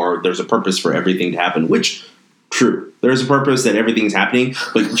reason, or there's a purpose for everything to happen, which, true. There's a purpose that everything's happening,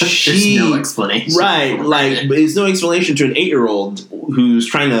 but there's no explanation. Right, like, there's no explanation to an 8-year-old who's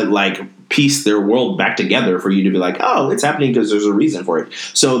trying to, like, piece their world back together for you to be like, oh, it's happening because there's a reason for it.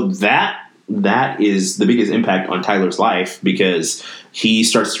 So that is the biggest impact on Tyler's life, because he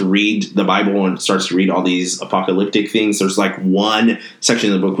starts to read the Bible and starts to read all these apocalyptic things. There's like one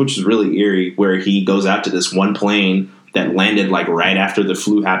section of the book, which is really eerie, where he goes out to this one plane that landed like right after the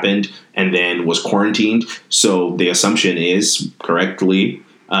flu happened and then was quarantined. So the assumption is, correctly,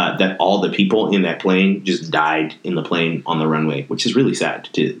 that all the people in that plane just died in the plane on the runway, which is really sad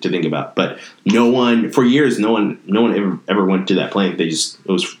to think about. But no one ever went to that plane.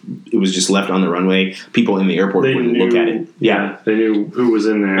 It was just left on the runway. People in the airport wouldn't look at it. Yeah, they knew who was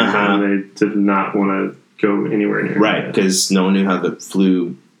in there, and they did not want to go anywhere near. Right, because no one knew how the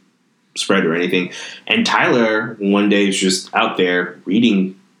flu spread or anything. And Tyler one day is just out there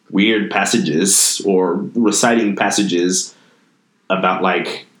reading weird passages or reciting passages about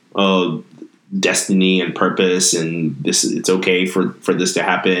like destiny and purpose, and this, it's okay for this to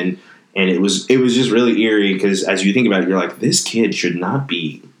happen. And it was just really eerie, because as you think about it, you're like, this kid should not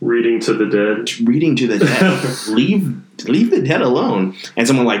be reading to the dead. leave the dead alone. And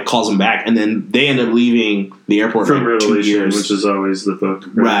someone like calls him back, and then they end up leaving the airport from for like Revelation, 2 years. which is always the book.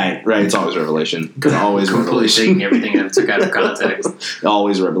 Right. It's always Revelation. It's always Completely Revelation. taking everything I took out of context.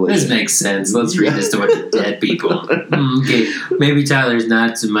 Always Revelation. This makes sense. Let's read this to a bunch of dead people. Okay, maybe Tyler's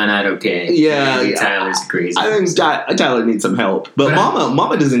not okay. Yeah, Maybe Tyler's crazy. I think Tyler needs some help, but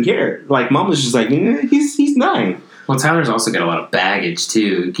Mama doesn't care. Like, Mama's just like, he's 9. Well, Tyler's also got a lot of baggage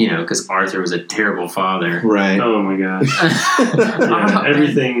too, because Arthur was a terrible father. Right. Oh my gosh. Yeah,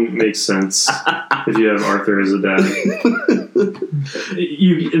 everything makes sense if you have Arthur as a dad.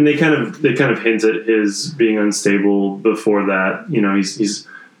 And they kind of hint at his being unstable before that. He's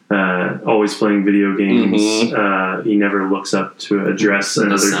always playing video games. Mm-hmm. He never looks up to address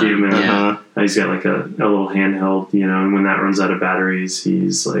another human. Yeah. He's got like a little handheld, and when that runs out of batteries,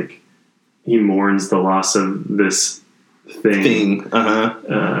 he's like, he mourns the loss of this thing.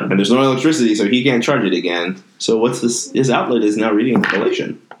 And there's no electricity, so he can't charge it again. So what's this? His outlet is now reading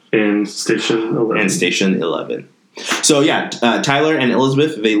Revelation. And Station 11. So yeah, Tyler and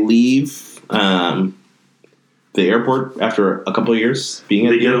Elizabeth, they leave the airport after a couple of years being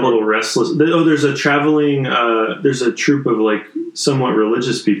at the airport. They get a little restless. There's a traveling, there's a troop of like somewhat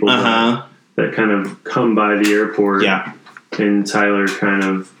religious people that kind of come by the airport. Yeah. And Tyler kind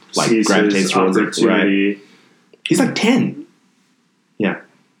of like sees his opportunity. Right. He's like 10. Yeah.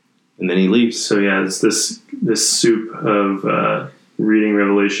 And then he leaves. So yeah, it's this soup of reading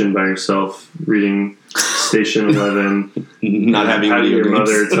Revelation by yourself, reading Station 11, not having your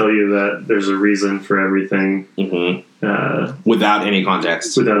mother tell you that there's a reason for everything. Mm-hmm. Without any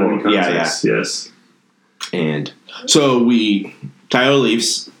context. Yes. And so Tyler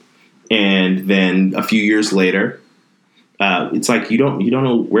leaves, and then a few years later, it's like you don't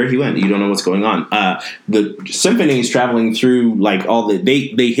know where he went. You don't know what's going on. The symphony is traveling through like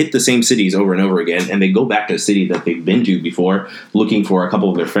they hit the same cities over and over again, and they go back to a city that they've been to before, looking for a couple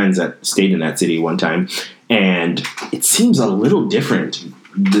of their friends that stayed in that city one time. And it seems a little different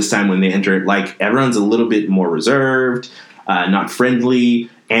this time when they enter it. Like, everyone's a little bit more reserved, not friendly.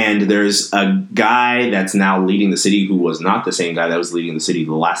 And there's a guy that's now leading the city who was not the same guy that was leading the city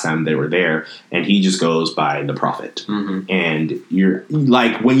the last time they were there. And he just goes by the prophet. Mm-hmm. And you're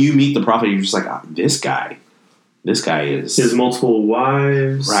like, when you meet the prophet, you're just like, this guy is... He has multiple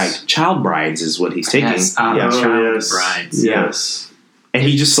wives. Right. Child brides is what he's taking. Yes. Child brides. Yes. And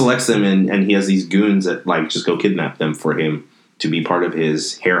he just selects them, and he has these goons that like just go kidnap them for him to be part of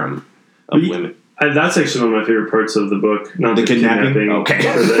his harem of women. That's actually one of my favorite parts of the book. Not the kidnapping. Okay.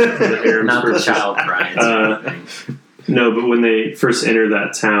 The not the child brides. No, but when they first enter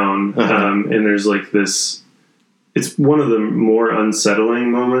that town, and there's like this... It's one of the more unsettling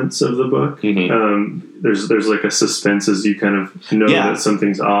moments of the book. Mm-hmm. There's like a suspense as you kind of know that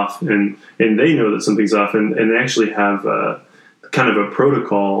something's off, and they know that something's off, and they actually have kind of a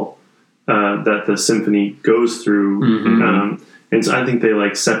protocol that the symphony goes through. Mm-hmm. And so I think they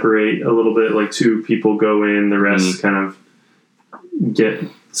like separate a little bit, like 2 people go in, the rest kind of get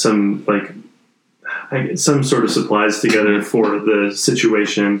some some sort of supplies together for the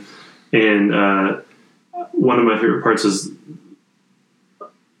situation. And one of my favorite parts is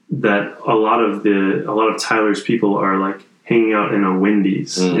that a lot of Tyler's people are like hanging out in a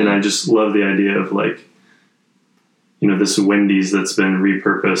Wendy's, and I just love the idea of like, this Wendy's that's been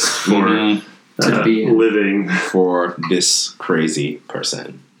repurposed for. To be living for this crazy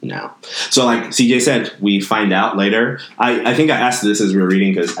person now. So like CJ said, we find out later. I think I asked this as we were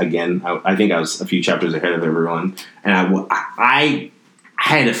reading, because again, I think I was a few chapters ahead of everyone, and I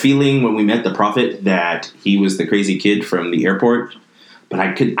had a feeling when we met the prophet that he was the crazy kid from the airport, but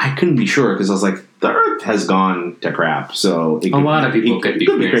I couldn't be sure, because I was like, the earth has gone to crap. So a lot of people could be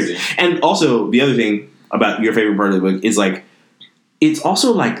crazy. And also the other thing about your favorite part of the book is like, it's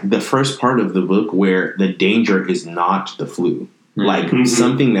also like the first part of the book where the danger is not the flu. Mm-hmm. Like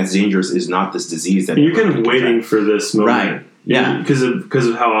something that's dangerous is not this disease that you're kind of waiting for this moment, right? Yeah, because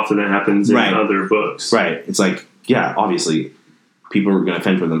of how often it happens in other books, right? It's like, obviously, people are going to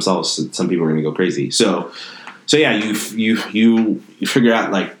fend for themselves. Some people are going to go crazy. So yeah, you figure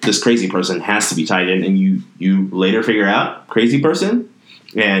out like this crazy person has to be tied in, and you later figure out crazy person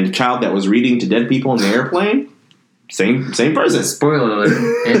and child that was reading to dead people in the airplane. Same person. Spoiler alert.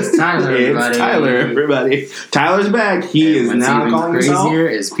 It's Tyler, everybody. It's Tyler, everybody. Tyler's back. He is now calling himself. Crazier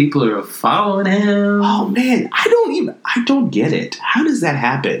is people are following him. Oh man, I don't get it. How does that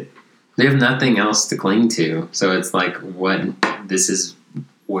happen? They have nothing else to cling to, so it's like, this is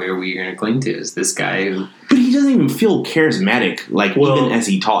where we're going to cling to, is this guy who... But he doesn't even feel charismatic, like, even as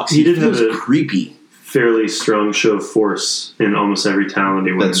he talks. He did feels have a creepy. fairly strong show of force in almost every town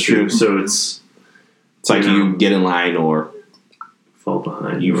he went That's to. true. So it's like you get in line or fall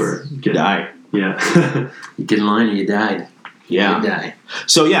behind. You die. Yeah. You get in line and you died. Yeah. You die.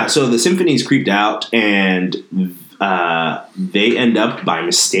 So the symphony's creeped out, and they end up by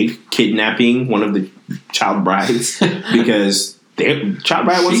mistake kidnapping one of the child brides because child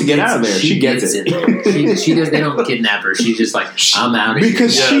bride wants to get out of there. She gets it. She does. They don't kidnap her. She's just like, I'm out of here.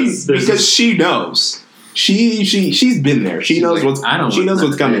 Because she knows. She's been there. She knows what's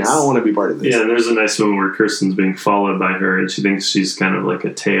coming. I don't want to be part of this. Yeah, and there's a nice moment where Kirsten's being followed by her, and she thinks she's kind of like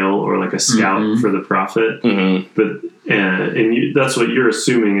a tail or like a scout for the prophet. Mm-hmm. But that's what you're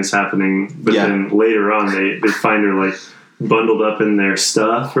assuming is happening. But then later on, they find her like bundled up in their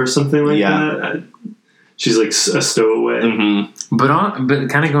stuff or something like that. She's like a stowaway. Mm-hmm. But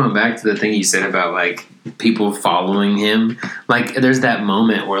kind of going back to the thing you said about like people following him, like there's that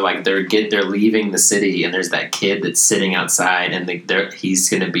moment where like they're leaving the city, and there's that kid that's sitting outside, and he's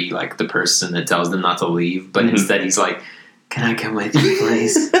gonna be like the person that tells them not to leave, but instead he's like, "Can I come with you,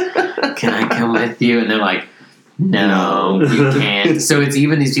 please? Can I come with you?" And they're like, "No, you can't." So it's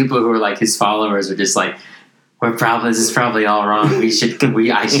even these people who are like his followers are just like, this is probably all wrong. I should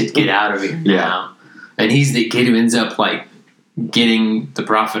get out of here now. And he's the kid who ends up like getting the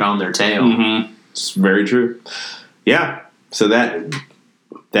prophet on their tail. Mm-hmm. It's very true. Yeah. So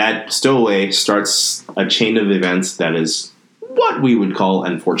that stowaway starts a chain of events that is what we would call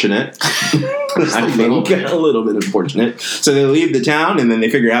unfortunate. I think a little bit unfortunate. So they leave the town, and then they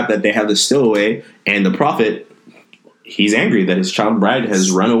figure out that they have the stowaway, and the prophet, he's angry that his child bride has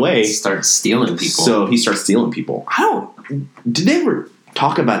run away. Starts stealing people. So he starts stealing people. Did they ever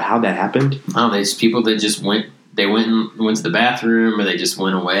talk about how that happened? Oh, there's people that just went to the bathroom, or they just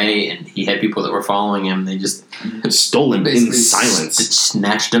went away, and he had people that were following him. They just stole him in silence,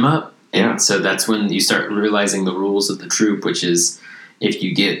 snatched him up. And so that's when you start realizing the rules of the troop, which is if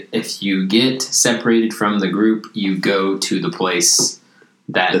you get separated from the group, you go to the place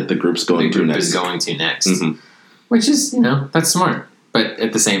that the group's going to next. Mm-hmm. Which is, that's smart. But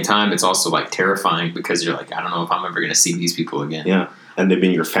at the same time, it's also like terrifying because you're like, I don't know if I'm ever going to see these people again. Yeah. And they've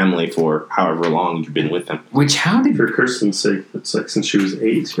been your family for however long you've been with them. For Kirsten's sake, it's like since she was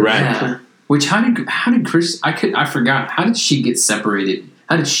 8. Right. Yeah. Which how did Chris? I forgot. How did she get separated?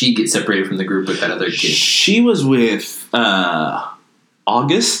 How did she get separated from the group with that other kid? She was with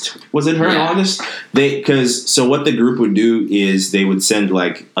August. Was it her in August? So what the group would do is they would send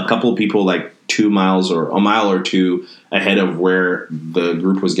like a couple of people like 2 miles or a mile or two ahead of where the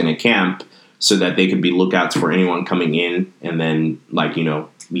group was going to camp, so that they could be lookouts for anyone coming in, and then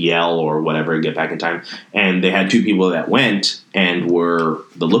yell or whatever and get back in time. And they had 2 people that went and were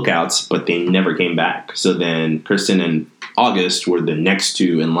the lookouts, but they never came back. So then Kirsten and August were the next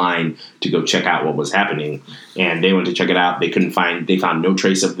 2 in line to go check out what was happening. And they went to check it out. They found no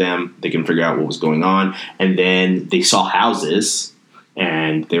trace of them. They couldn't figure out what was going on. And then they saw houses,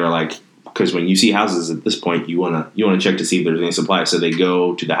 and they were like, because when you see houses at this point, you wanna check to see if there's any supply. So they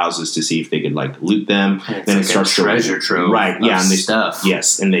go to the houses to see if they could loot them. And then it starts a treasure trove, right? Yeah, and stuff.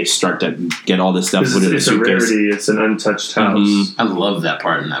 Yes, and they start to get all this stuff. It's a rarity. It's an untouched house. Mm-hmm. I love that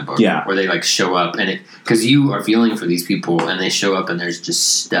part in that book. Yeah, where they show up and because you are feeling for these people, and they show up and there's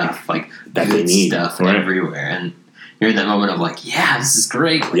just stuff that they need stuff everywhere, and you're in that moment of this is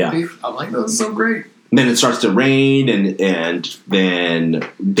great. I'm like, this is so great. Then it starts to rain, and then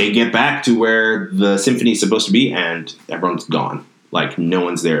they get back to where the symphony is supposed to be, and everyone's gone. No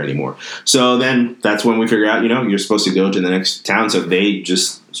one's there anymore. So then that's when we figure out, you're supposed to go to the next town. So they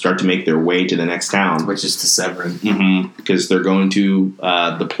just start to make their way to the next town, which is to Severin. Mm-hmm. Because they're going to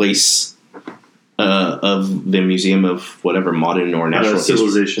the place of the Museum of whatever, modern or natural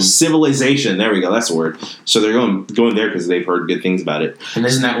civilization. Civilization. There we go. That's the word. So they're going there because they've heard good things about it. And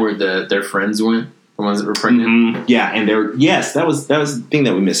isn't that where their friends went? The ones that were pregnant? Mm-hmm. Yeah, and that was the thing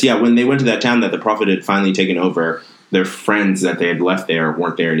that we missed. Yeah, when they went to that town that the prophet had finally taken over, their friends that they had left there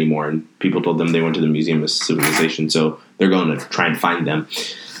weren't there anymore, and people told them they went to the Museum of Civilization, so they're going to try and find them.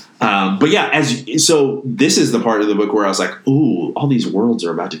 But yeah, so this is the part of the book where I was like, ooh, all these worlds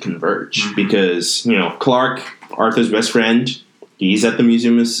are about to converge because, Clark, Arthur's best friend, he's at the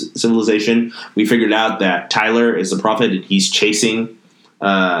Museum of Civilization. We figured out that Tyler is the prophet and he's chasing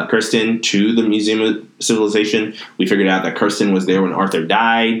Kirsten to the Museum of Civilization. We figured out that Kirsten was there when Arthur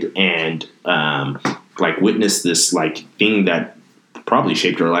died and witnessed this thing that probably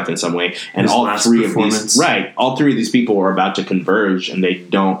shaped her life in some way. And His all last three of performance. all three of these people are about to converge, and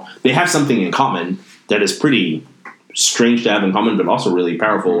they have something in common that is pretty strange to have in common, but also really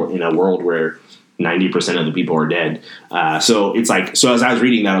powerful in a world where 90% of the people are dead. So it's so as I was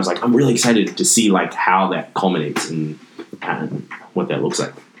reading that, I was like, I'm really excited to see how that culminates and what that looks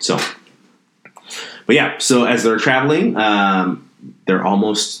like. So, but yeah, so as they're traveling, they're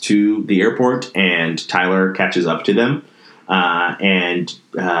almost to the airport, and Tyler catches up to them. And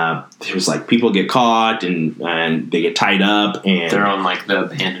there's people get caught and they get tied up, and They're on the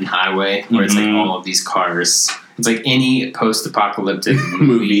abandoned highway where it's all of these cars. It's like any post-apocalyptic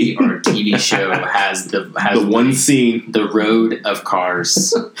movie or TV show has the one scene, the road of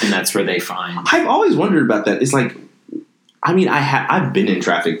cars, and that's where they find. I've always wondered about that. It's I've been in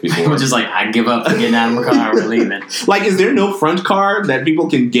traffic before. We're just I give up, I'm getting out of my car, we're leaving. Is there no front car that people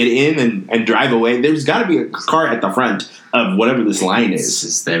can get in and drive away? There's got to be a car at the front of whatever this line It's is.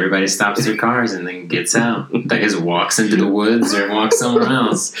 just everybody stops their cars and then gets out. That just walks into the woods or walks somewhere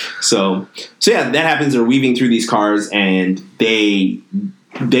else. So yeah, that happens. They're weaving through these cars, and they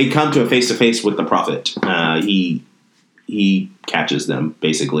come to a face to face with the prophet. He catches them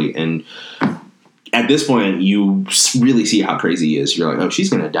basically, and at this point, you really see how crazy he is. You're like, oh, she's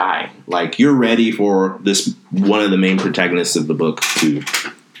going to die. You're ready for this one of the main protagonists of the book to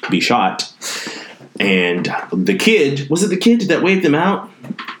be shot. And the kid, was it the kid that waved them out?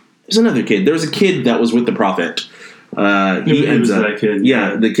 There's another kid. There was a kid that was with the prophet. He ends up, that kid.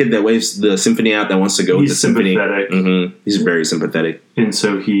 Yeah, the kid that waves the symphony out that wants to go with the symphony. Sympathetic. Mm-hmm. He's very sympathetic. And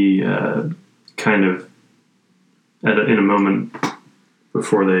so he kind of, in a moment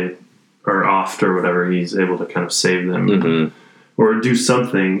before they are offed or whatever, he's able to kind of save them or do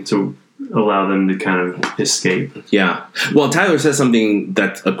something to allow them to kind of escape. Yeah. Well, Tyler says something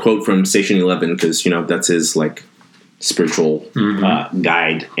that's a quote from Station 11 because, that's his spiritual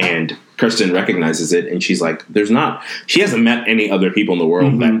guide, and Kirsten recognizes it, and she's like, she hasn't met any other people in the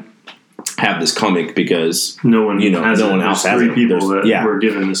world that have this comic because no one has no one else has three it. people that were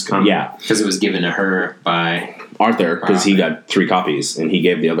given this comic. Yeah. Because it was given to her by Arthur, because he got 3 copies and he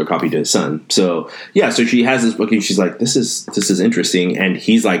gave the other copy to his son. So so she has this book and she's like, this is interesting, and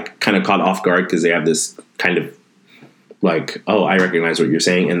he's kind of caught off guard because they have this kind of oh, I recognize what you're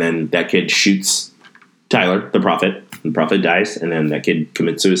saying, and then that kid shoots Tyler, the prophet. The prophet dies, and then that kid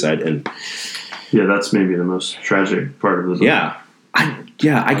commits suicide. And yeah, that's maybe the most tragic part of the book. I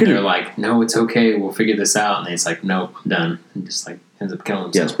could. They're like, no, it's okay, we'll figure this out, and he's like, nope, I'm done, and just ends up killing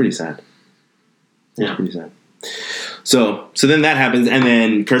himself. Yeah, it's pretty sad. Yeah, it's pretty sad. So then that happens, and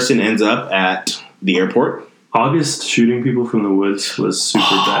then Kirsten ends up at the airport. August shooting people from the woods was super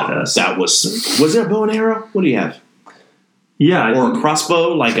badass. That was it a bow and arrow? What do you have? Yeah, or a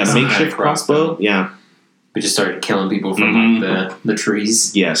crossbow, a makeshift crossbow. Yeah, we just started killing people from the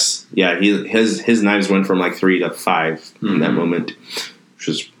trees. Yes, yeah. His knives went from 3 to 5 in that moment, which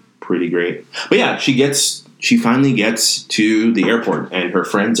was pretty great. But yeah, she finally gets to the airport, and her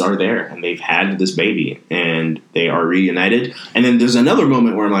friends are there, and they've had this baby, and they are reunited. And then there's another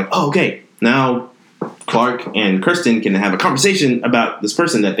moment where I'm like, oh, okay, now Clark and Kirsten can have a conversation about this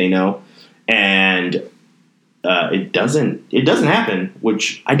person that they know, and it doesn't happen,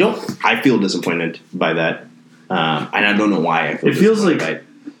 which I feel disappointed by that, and I don't know why. It feels like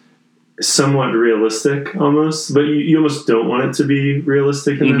somewhat realistic almost, but you almost don't want it to be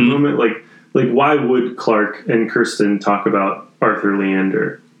realistic in that moment. Why would Clark and Kirsten talk about Arthur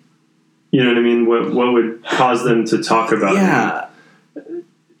Leander? You know what I mean? What would cause them to talk about him?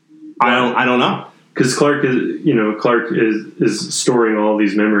 I don't know. Because Clark is storing all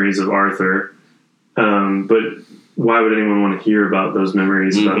these memories of Arthur, but why would anyone want to hear about those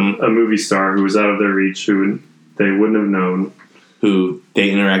memories about a movie star who was out of their reach, who they wouldn't have known, who they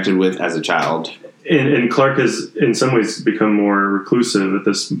interacted with as a child? And Clark has, in some ways, become more reclusive at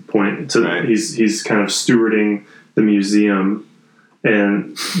this point. Right. He's kind of stewarding the museum,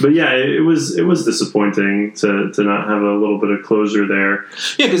 but yeah, it was disappointing to not have a little bit of closure there.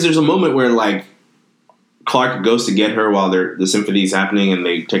 Yeah, because there's a moment where Clark goes to get her while the symphony's happening, and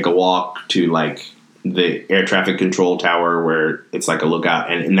they take a walk to the air traffic control tower where it's a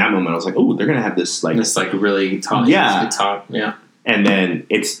lookout. And in that moment, I was like, oh, they're gonna have this really top. Yeah. And then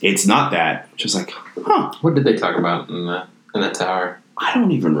it's not that. Just huh. What did they talk about in that tower? I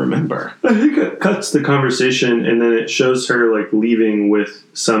don't even remember. I think it cuts the conversation, and then it shows her like leaving with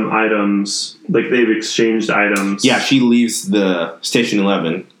some items, like they've exchanged items. Yeah, she leaves the Station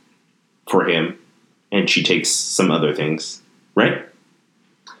 11 for him, and she takes some other things, right?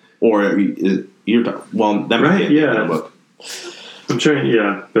 Or you're well, that might be yeah. in the book. I'm trying,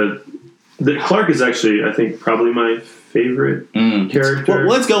 yeah, but Clark is actually, I think, probably my favorite character. Well,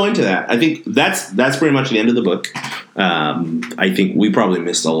 let's go into that. I think that's pretty much the end of the book. I think we probably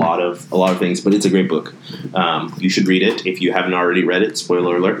missed a lot of things, but it's a great book. You should read it if you haven't already read it.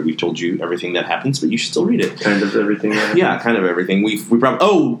 Spoiler alert: we've told you everything that happens, but you should still read it. Kind of everything. Yeah, kind of everything. We probably.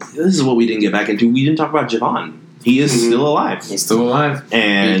 Oh, this is what we didn't get back into. We didn't talk about Javon. He is still alive. He's still alive,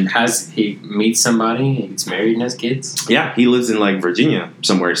 and he meets somebody, he gets married, and has kids. Yeah, he lives in like Virginia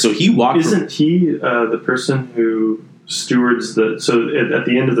somewhere. So he walked. Isn't he the person who stewards the? So at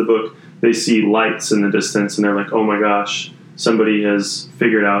the end of the book, they see lights in the distance, and they're like, "Oh my gosh, somebody has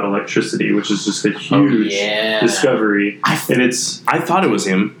figured out electricity," which is just a huge discovery. I thought it was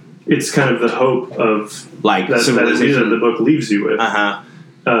him. It's kind of the hope of like that idea that the book leaves you with.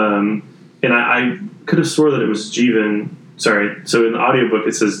 And I could have swore that it was Jeevan. Sorry. So in the audiobook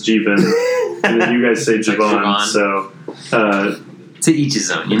it says Jeevan, and then you guys say Javon. Javon. So to each his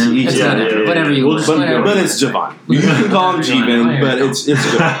own, you know. Whatever you want. But it's Javon. You can call him Jeevan, but it's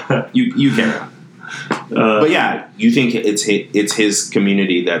Javon. You carry on. But yeah, you think it's his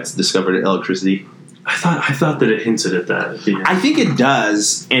community that's discovered electricity? I thought that it hinted at that. Yeah. I think it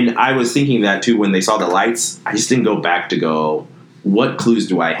does, and I was thinking that too when they saw the lights. I just didn't go back to go, what clues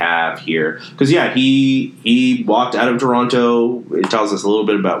do I have here? Because yeah, he walked out of Toronto. It tells us a little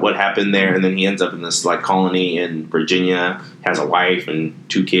bit about what happened there, and then he ends up in this like colony in Virginia. Has a wife and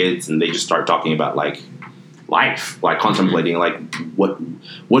 2 kids, and they just start talking about like life, like contemplating like what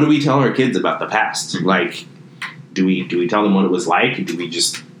do we tell our kids about the past? Like, do we tell them what it was like? Do we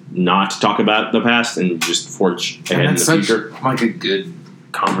just not talk about the past and just forge ahead in the future? Like a good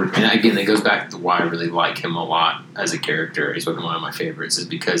conversation. And again, it goes back to why I really like him a lot as a character. He's one of my favorites, is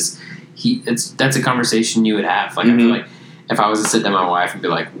because that's a conversation you would have. Like I feel like if I was to sit down with my wife and be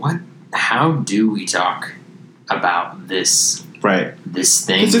like, how do we talk about this this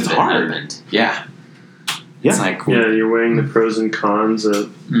thing it's that hard. happened? Yeah. Yeah. It's like, you're weighing the pros and cons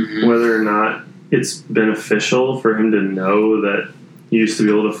of whether or not it's beneficial for him to know that he used to be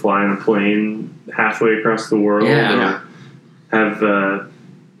able to fly on a plane halfway across the world, or have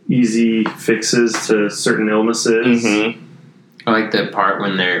easy fixes to certain illnesses. I like the part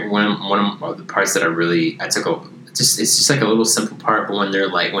when they're one of the parts that it's just like a little simple part, but when they're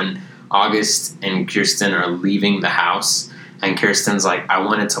like when August and Kirsten are leaving the house, and Kirsten's like, I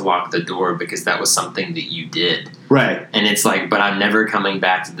wanted to lock the door because that was something that you did. Right. And it's like, but I'm never coming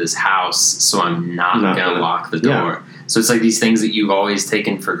back to this house, so I'm not going to lock the door. Yeah. So it's like these things that you've always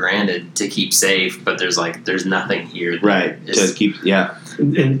taken for granted to keep safe, but there's nothing here. To keep,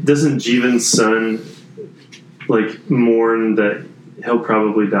 And doesn't Jeevan's son like mourn that he'll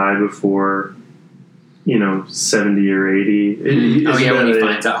probably die before 70 or 80? When he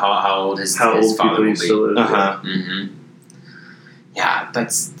finds out how old his father will be.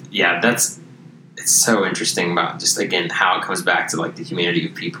 It's so interesting about just again how it comes back to like the humanity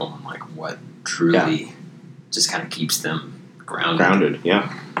of people and like what truly just kind of keeps them grounded.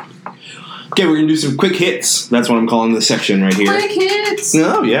 Yeah. Okay, we're gonna do some quick hits. That's what I'm calling this section right here. Quick hits.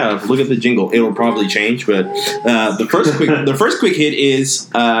 Oh yeah, look at the jingle. It'll probably change, but the first quick hit is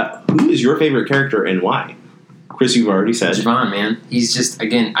who is your favorite character and why? Chris, you've already said Javon, man. He's just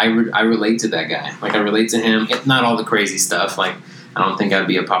again, I relate to that guy. Like I relate to him. Not all the crazy stuff. Like I don't think I'd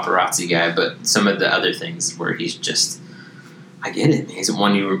be a paparazzi guy, but some of the other things where he's just, I get it. He's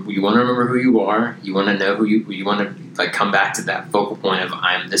one you want to remember who you are. You want to know who you want to like come back to that focal point of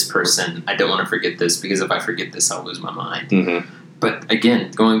I'm this person. I don't want to forget this because if I forget this, I'll lose my mind. But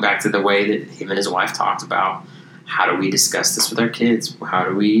again, going back to the way that him and his wife talked about how do we discuss this with our kids? How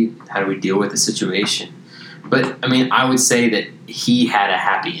do we deal with the situation? But I mean, I would say that he had a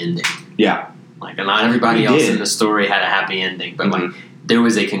happy ending. Yeah. Like, not everybody else in the story had a happy ending, but like there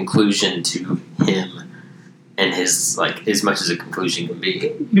was a conclusion to him, and his like as much as a conclusion can be.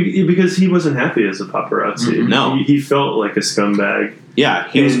 Because he wasn't happy as a paparazzi. No, he felt like a scumbag. Yeah,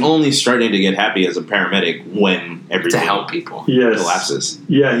 he was only starting to get happy as a paramedic when everything to help people collapses.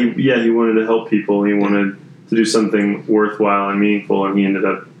 Yeah, he wanted to help people. He wanted to do something worthwhile and meaningful, and he ended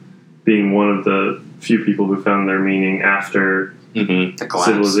up being one of the few people who found their meaning after the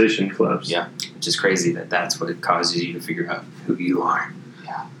civilization collapsed. Yeah, which is crazy that's what causes you to figure out who you are.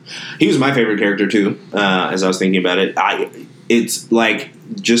 Yeah, he was my favorite character too. As I was thinking about it, it's like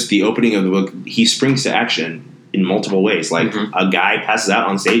just the opening of the book. He springs to action in multiple ways. Like Mhm. a guy passes out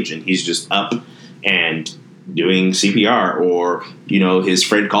on stage and he's just up and doing CPR, or his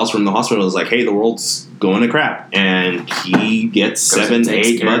friend calls from the hospital, is like, hey, the world's going to crap, and he gets Goes and takes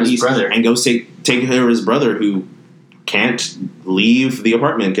 7-8 care of his buddies brother. and goes take care of his brother who can't leave the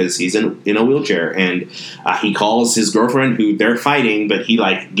apartment because he's in a wheelchair, and he calls his girlfriend who they're fighting, but he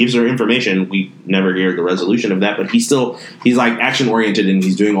gives her information. We never hear the resolution of that, but he's like action oriented, and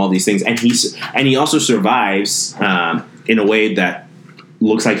he's doing all these things, and he also survives in a way that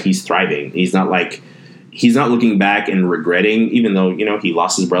looks like he's thriving. He's not looking back and regretting, even though he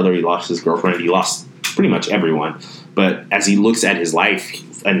lost his brother, he lost his girlfriend, he lost pretty much everyone. But as he looks at his life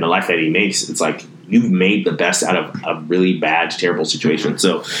and the life that he makes, it's like, you've made the best out of a really bad, terrible situation.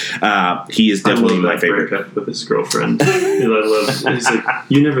 So he is definitely my favorite. Breakup with his girlfriend. He's like,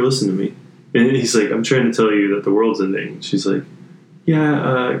 you never listen to me. And he's like, I'm trying to tell you that the world's ending. She's like,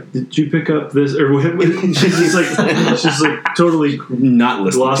 yeah, did you pick up this? Or what? She's like totally Not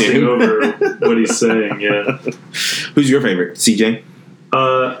listening to glossing him. over what he's saying. Yeah. Who's your favorite? CJ?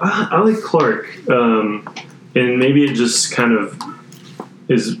 I like Clark. And maybe it just kind of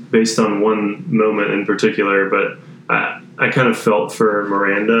is based on one moment in particular, but I kind of felt for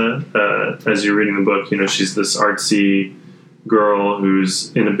Miranda as you're reading the book. She's this artsy girl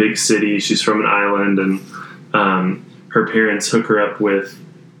who's in a big city. She's from an island, and her parents hook her up with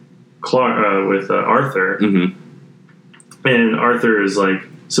Arthur, Mm-hmm. and Arthur is like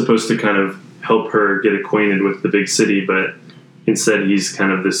supposed to kind of help her get acquainted with the big city, but instead he's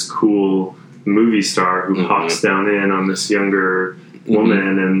kind of this cool movie star who hawks down in on this younger woman,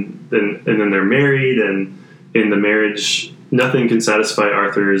 and then they're married, and in the marriage nothing can satisfy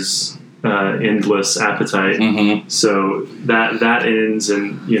Arthur's endless appetite. Mm-hmm. So that ends,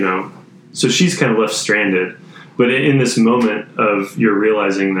 and so she's kind of left stranded. But in this moment of you're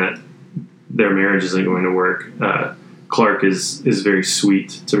realizing that their marriage isn't going to work, Clark is very sweet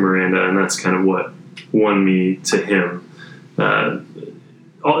to Miranda, and that's kind of what won me to him.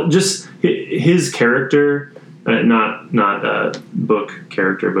 Just his character, not book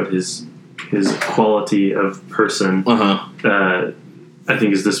character, but his quality of person, I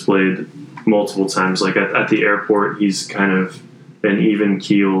think is displayed multiple times. Like at the airport, he's kind of an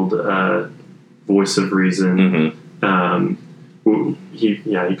even-keeled voice of reason. Mm-hmm.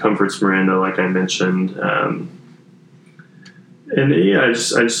 He comforts Miranda, like I mentioned, and yeah, I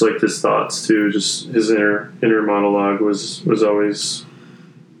just liked his thoughts too. Just his inner monologue was always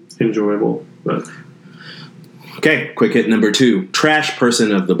enjoyable. But Okay, quick hit number 2. Trash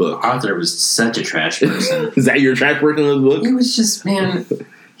person of the book. Arthur was such a trash person. Is that your trash person of the book? It was just, man,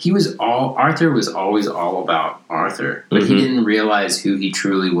 Arthur was always all about Arthur, but he didn't realize who he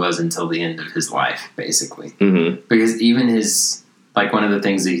truly was until the end of his life, basically. Mm-hmm. Because even one of the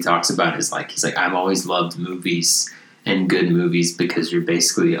things that he talks about is he's like, I've always loved movies and good movies because you're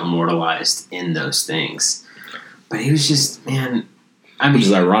basically immortalized in those things. But he was just, man, Which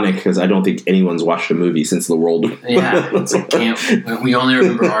is ironic because I don't think anyone's watched a movie since the world. Yeah, it's like we only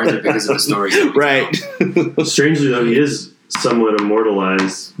remember Arthur because of the stories. That we Right. strangely though, he is somewhat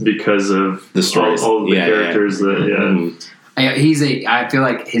immortalized because of The stories. all the characters that Mhm. I feel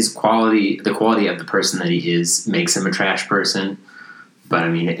like the quality of the person that he is makes him a trash person. But I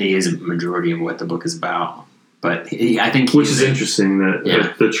mean, he is a majority of what the book is about. But I think which is interesting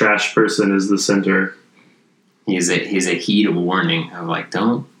that the trash person is the center. He's a heed of warning of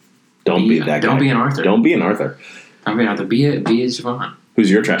don't be that guy. Don't be an Arthur. Don't be an Arthur. Don't be an Arthur. Be a Javon.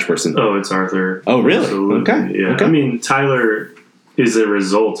 Who's your trash person? Oh, it's Arthur. Oh, really? Absolutely. Okay. Yeah. Okay. I mean, Tyler is a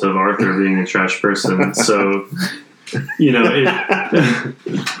result of Arthur being a trash person. So,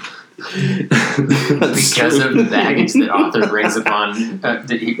 Because of the baggage that Arthur brings upon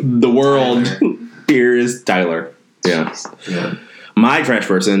the world. Tyler. Here is Tyler. Yeah. My trash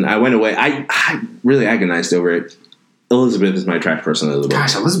person, I went away. I really agonized over it. Elizabeth is my trash person of the book.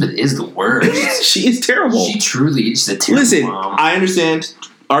 Gosh, Elizabeth is the worst. She is terrible. She truly is a terrible Listen, mom. I understand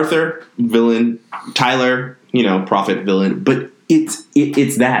Arthur, villain, Tyler, prophet, villain, but it's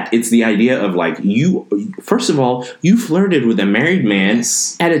that. It's the idea of you, first of all, you flirted with a married man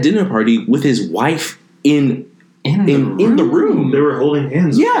at a dinner party with his wife in the room. They were holding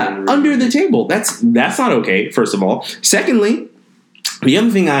hands. Yeah, under the table. That's not okay, first of all. Secondly, the other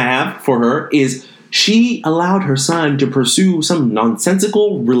thing I have for her is she allowed her son to pursue some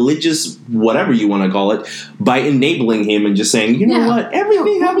nonsensical religious whatever you want to call it by enabling him and just saying, what,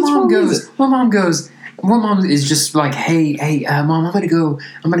 everything happens for a reason. My mom goes, One mom is just like, hey, mom, I'm gonna go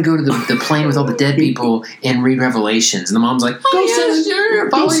to the plane with all the dead people and read Revelations. And the mom's like,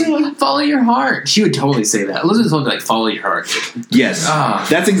 follow your heart. She would totally say that. Elizabeth would be like, follow your heart. Yes,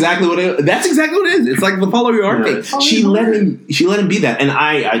 that's exactly what it is. It's like the follow your heart thing. She let him be that, and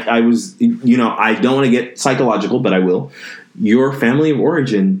I was, I don't want to get psychological, but I will. Your family of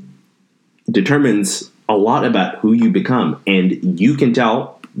origin determines a lot about who you become, and you can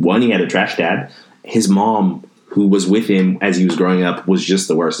tell. One, he had a trash dad. His mom, who was with him as he was growing up, was just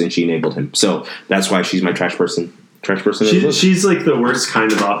the worst, and she enabled him. So that's why she's my trash person. She's like the worst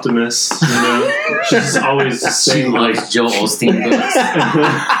kind of optimist. She's always saying like Joel Osteen books.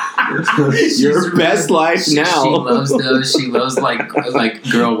 Your best life now. She loves those. She loves like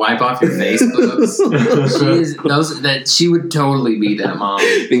girl wipe off your face books. She would totally be that mom.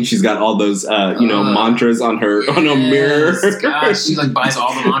 I think she's got all those mantras on her mirror. Gosh, she like buys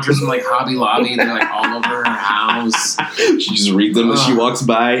all the mantras from like Hobby Lobby. They're like all over her house. She just reads them as she walks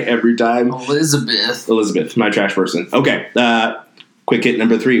by every time. Elizabeth, my trash person. Okay, quick hit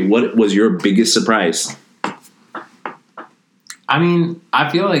number 3. What was your biggest surprise? I mean, I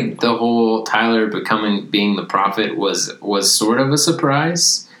feel like the whole Tyler being the prophet was sort of a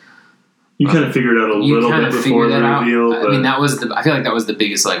surprise. You kind of figured out a little bit before the reveal. I mean, I feel like that was the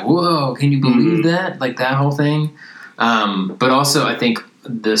biggest, like, whoa, can you believe that? Like, that whole thing. But also, I think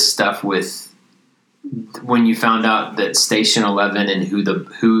the stuff with when you found out that Station 11 and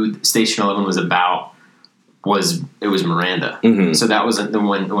who Station 11 was about, was Miranda. Mm-hmm. So that was the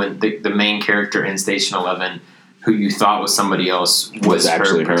one when the main character in Station 11, who you thought was somebody else, was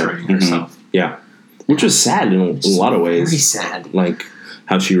actually her portraying herself. Yeah, which was sad in a lot of ways. Very sad. Like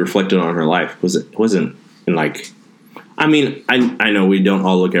how she reflected on her life. Wasn't in like. I mean, I know we don't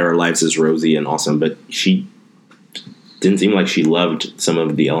all look at our lives as rosy and awesome, but she didn't seem like she loved some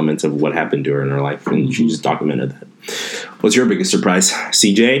of the elements of what happened to her in her life, and she just documented that. What's your biggest surprise,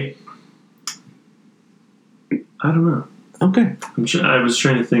 CJ? I don't know. Okay. I was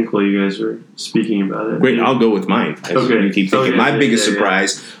trying to think while you guys were speaking about it. Great, I'll go with mine. Okay. You keep thinking. My biggest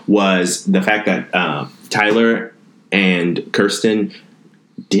surprise was the fact that Tyler and Kirsten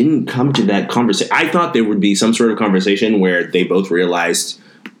didn't come to that conversation. I thought there would be some sort of conversation where they both realized,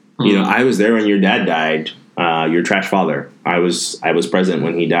 I was there when your dad died. Your trash father. I was present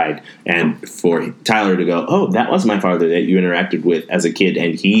when he died, and for Tyler to go, oh, that was my father that you interacted with as a kid,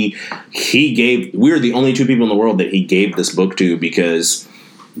 and he gave. We're the only 2 people in the world that he gave this book to, because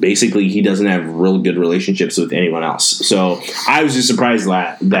basically he doesn't have real good relationships with anyone else. So I was just surprised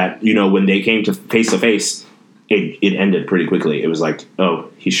that when they came to face, it ended pretty quickly. It was like, oh,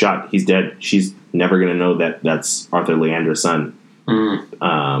 he's shot, he's dead. She's never gonna know that that's Arthur Leander's son.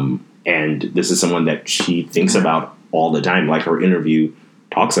 And this is someone that she thinks about all the time. Like her interview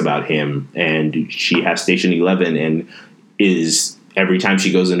talks about him, and she has Station 11 and is every time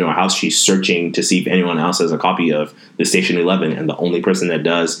she goes into a house, she's searching to see if anyone else has a copy of the Station 11. And the only person that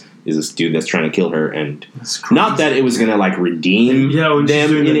does is this dude that's trying to kill her. And not that it was going to like redeem them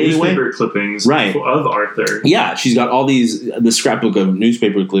in any way. Newspaper clippings right. of Arthur. Yeah. She's got all the scrapbook of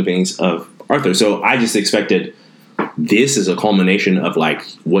newspaper clippings of Arthur. So I just expected, this is a culmination of like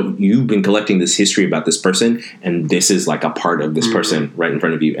what you've been collecting, this history about this person, and this is like a part of this person right in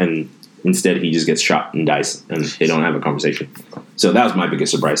front of you. And instead he just gets shot and dies, and they don't have a conversation. So that was my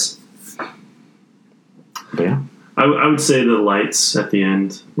biggest surprise. But yeah, I would say the lights at the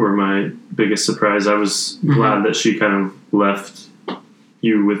end were my biggest surprise. I was glad that she kind of left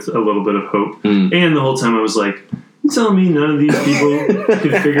you with a little bit of hope. And the whole time I was like, you telling me none of these people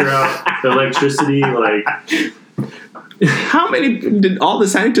could figure out electricity? Like, how many did all the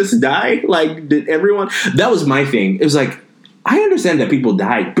scientists die? Like, did everyone? That was my thing. It was like, I understand that people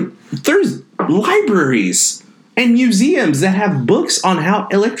died, but there's libraries and museums that have books on how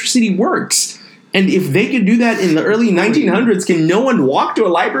electricity works. And if they could do that in the early 1900s, can no one walk to a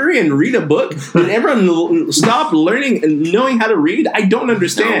library and read a book? Did everyone stop learning and knowing how to read? I don't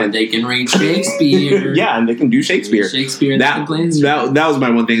understand. No, they can read Shakespeare. Yeah, and they can do Shakespeare. That was my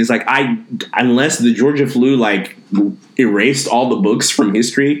one thing. It's like, unless the Georgia flu like erased all the books from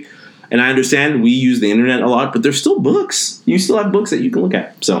history, and I understand we use the internet a lot, but there's still books. You still have books that you can look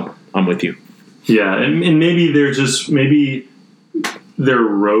at. So I'm with you. Yeah, and maybe they're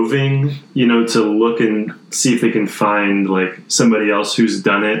roving, to look and see if they can find like somebody else who's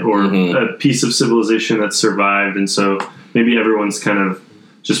done it, or a piece of civilization that's survived. And so maybe everyone's kind of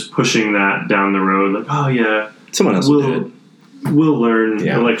just pushing that down the road. Like, oh yeah, someone else will do it. we'll learn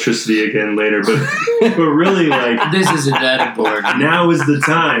Yeah. electricity again later, but really, like, This isn't that important. now is the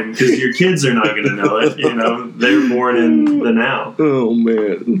time because your kids are not going to know it. You know, they're born in the now. Oh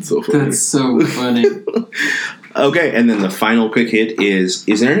man, that's so funny. That's so funny. Okay, and then the final quick hit is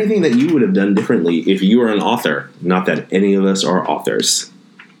there anything that you would have done differently if you were an author? Not that any of us are authors.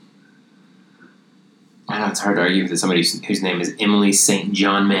 I know it's hard to argue with somebody whose name is Emily St.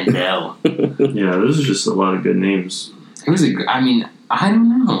 John Mandel. Yeah, those are just a lot of good names. It was I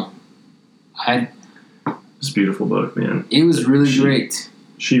don't know. It's a beautiful book, man. It was really great.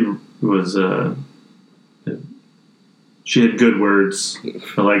 She was, she had good words.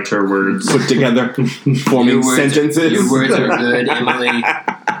 I liked her words. Put together, forming sentences. Your words are good, Emily.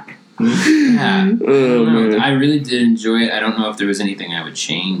 Yeah. Oh, man. I really did enjoy it. I don't know if there was anything I would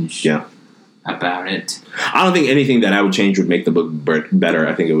change Yeah. about it. I don't think anything that I would change would make the book better.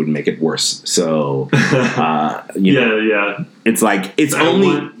 I think it would make it worse. So, you know, Yeah. it's like it's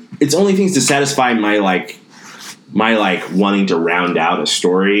only things to satisfy my wanting to round out a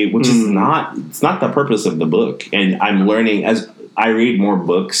story, which is it's not the purpose of the book. And I'm learning as I read more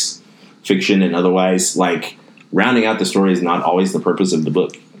books, fiction and otherwise, like rounding out the story is not always the purpose of the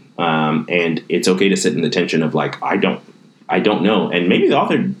book. And it's okay to sit in the tension of like, I don't know. And maybe the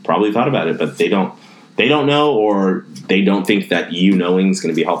author probably thought about it, but they don't know, or they don't think that you knowing is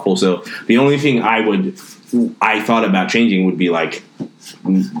going to be helpful. So the only thing I thought about changing would be like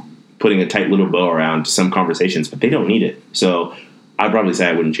putting a tight little bow around some conversations, but they don't need it. So I'd probably say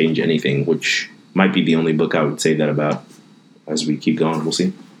I wouldn't change anything, which might be the only book I would say that about as we keep going. We'll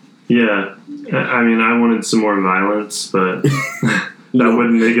see. Yeah. I mean, I wanted some more violence, but that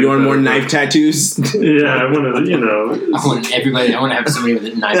wouldn't make it. You want better. more knife tattoos? Yeah, I wanted, I want to have somebody with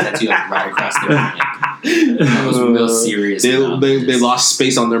a knife tattoo like right across their neck. I was real serious. They lost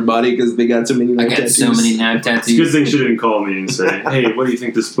space on their body because they got so many I knife got tattoos. so many knife tattoos. It's a good thing she didn't call me and say, "Hey, what do you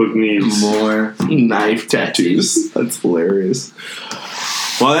think this book needs?" More knife tattoos. That's hilarious.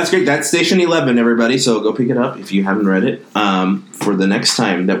 Well, that's great. That's Station 11, everybody. So go pick it up if you haven't read it. For the next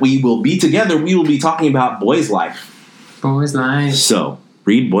time that we will be together, we will be talking about Boy's Life. Boy's Life. So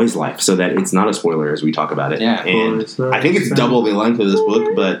read Boy's Life so that it's not a spoiler as we talk about it. Yeah. And I think it's double the length of this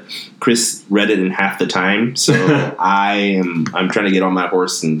book, but Chris read it in half the time. So I'm trying to get on my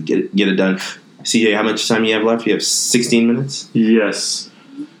horse and get it done. CJ, how much time you have left? You have 16 minutes? Yes.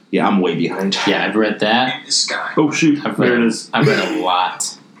 Yeah, I'm way behind. Yeah, I've read that. Oh shoot! There it is. I've read a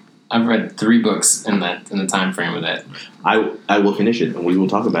lot. I've read 3 books in the time frame of that. I will finish it and we will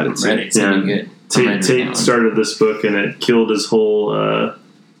talk about it I'm soon. ready. It's gonna be good. Tate started this book and it killed his whole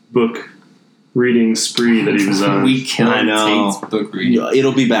book reading spree that he was on. We killed I know. Tate's book reading.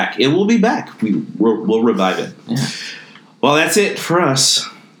 It'll be back. It will be back. We'll revive it. Yeah. Well, that's it for us.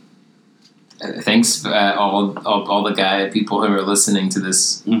 Thanks, all the people who are listening to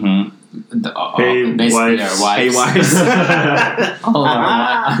this. Mm-hmm. Basically our wives. Hey, wives. All of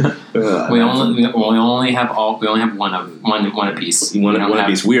our wives. we only have one apiece. One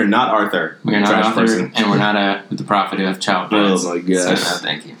apiece. We are not Arthur. We are not Trash Arthur, person. and we're not the prophet of childbirth. Oh my gosh. So,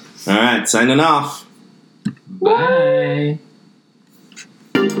 thank you. All right, signing off. Bye.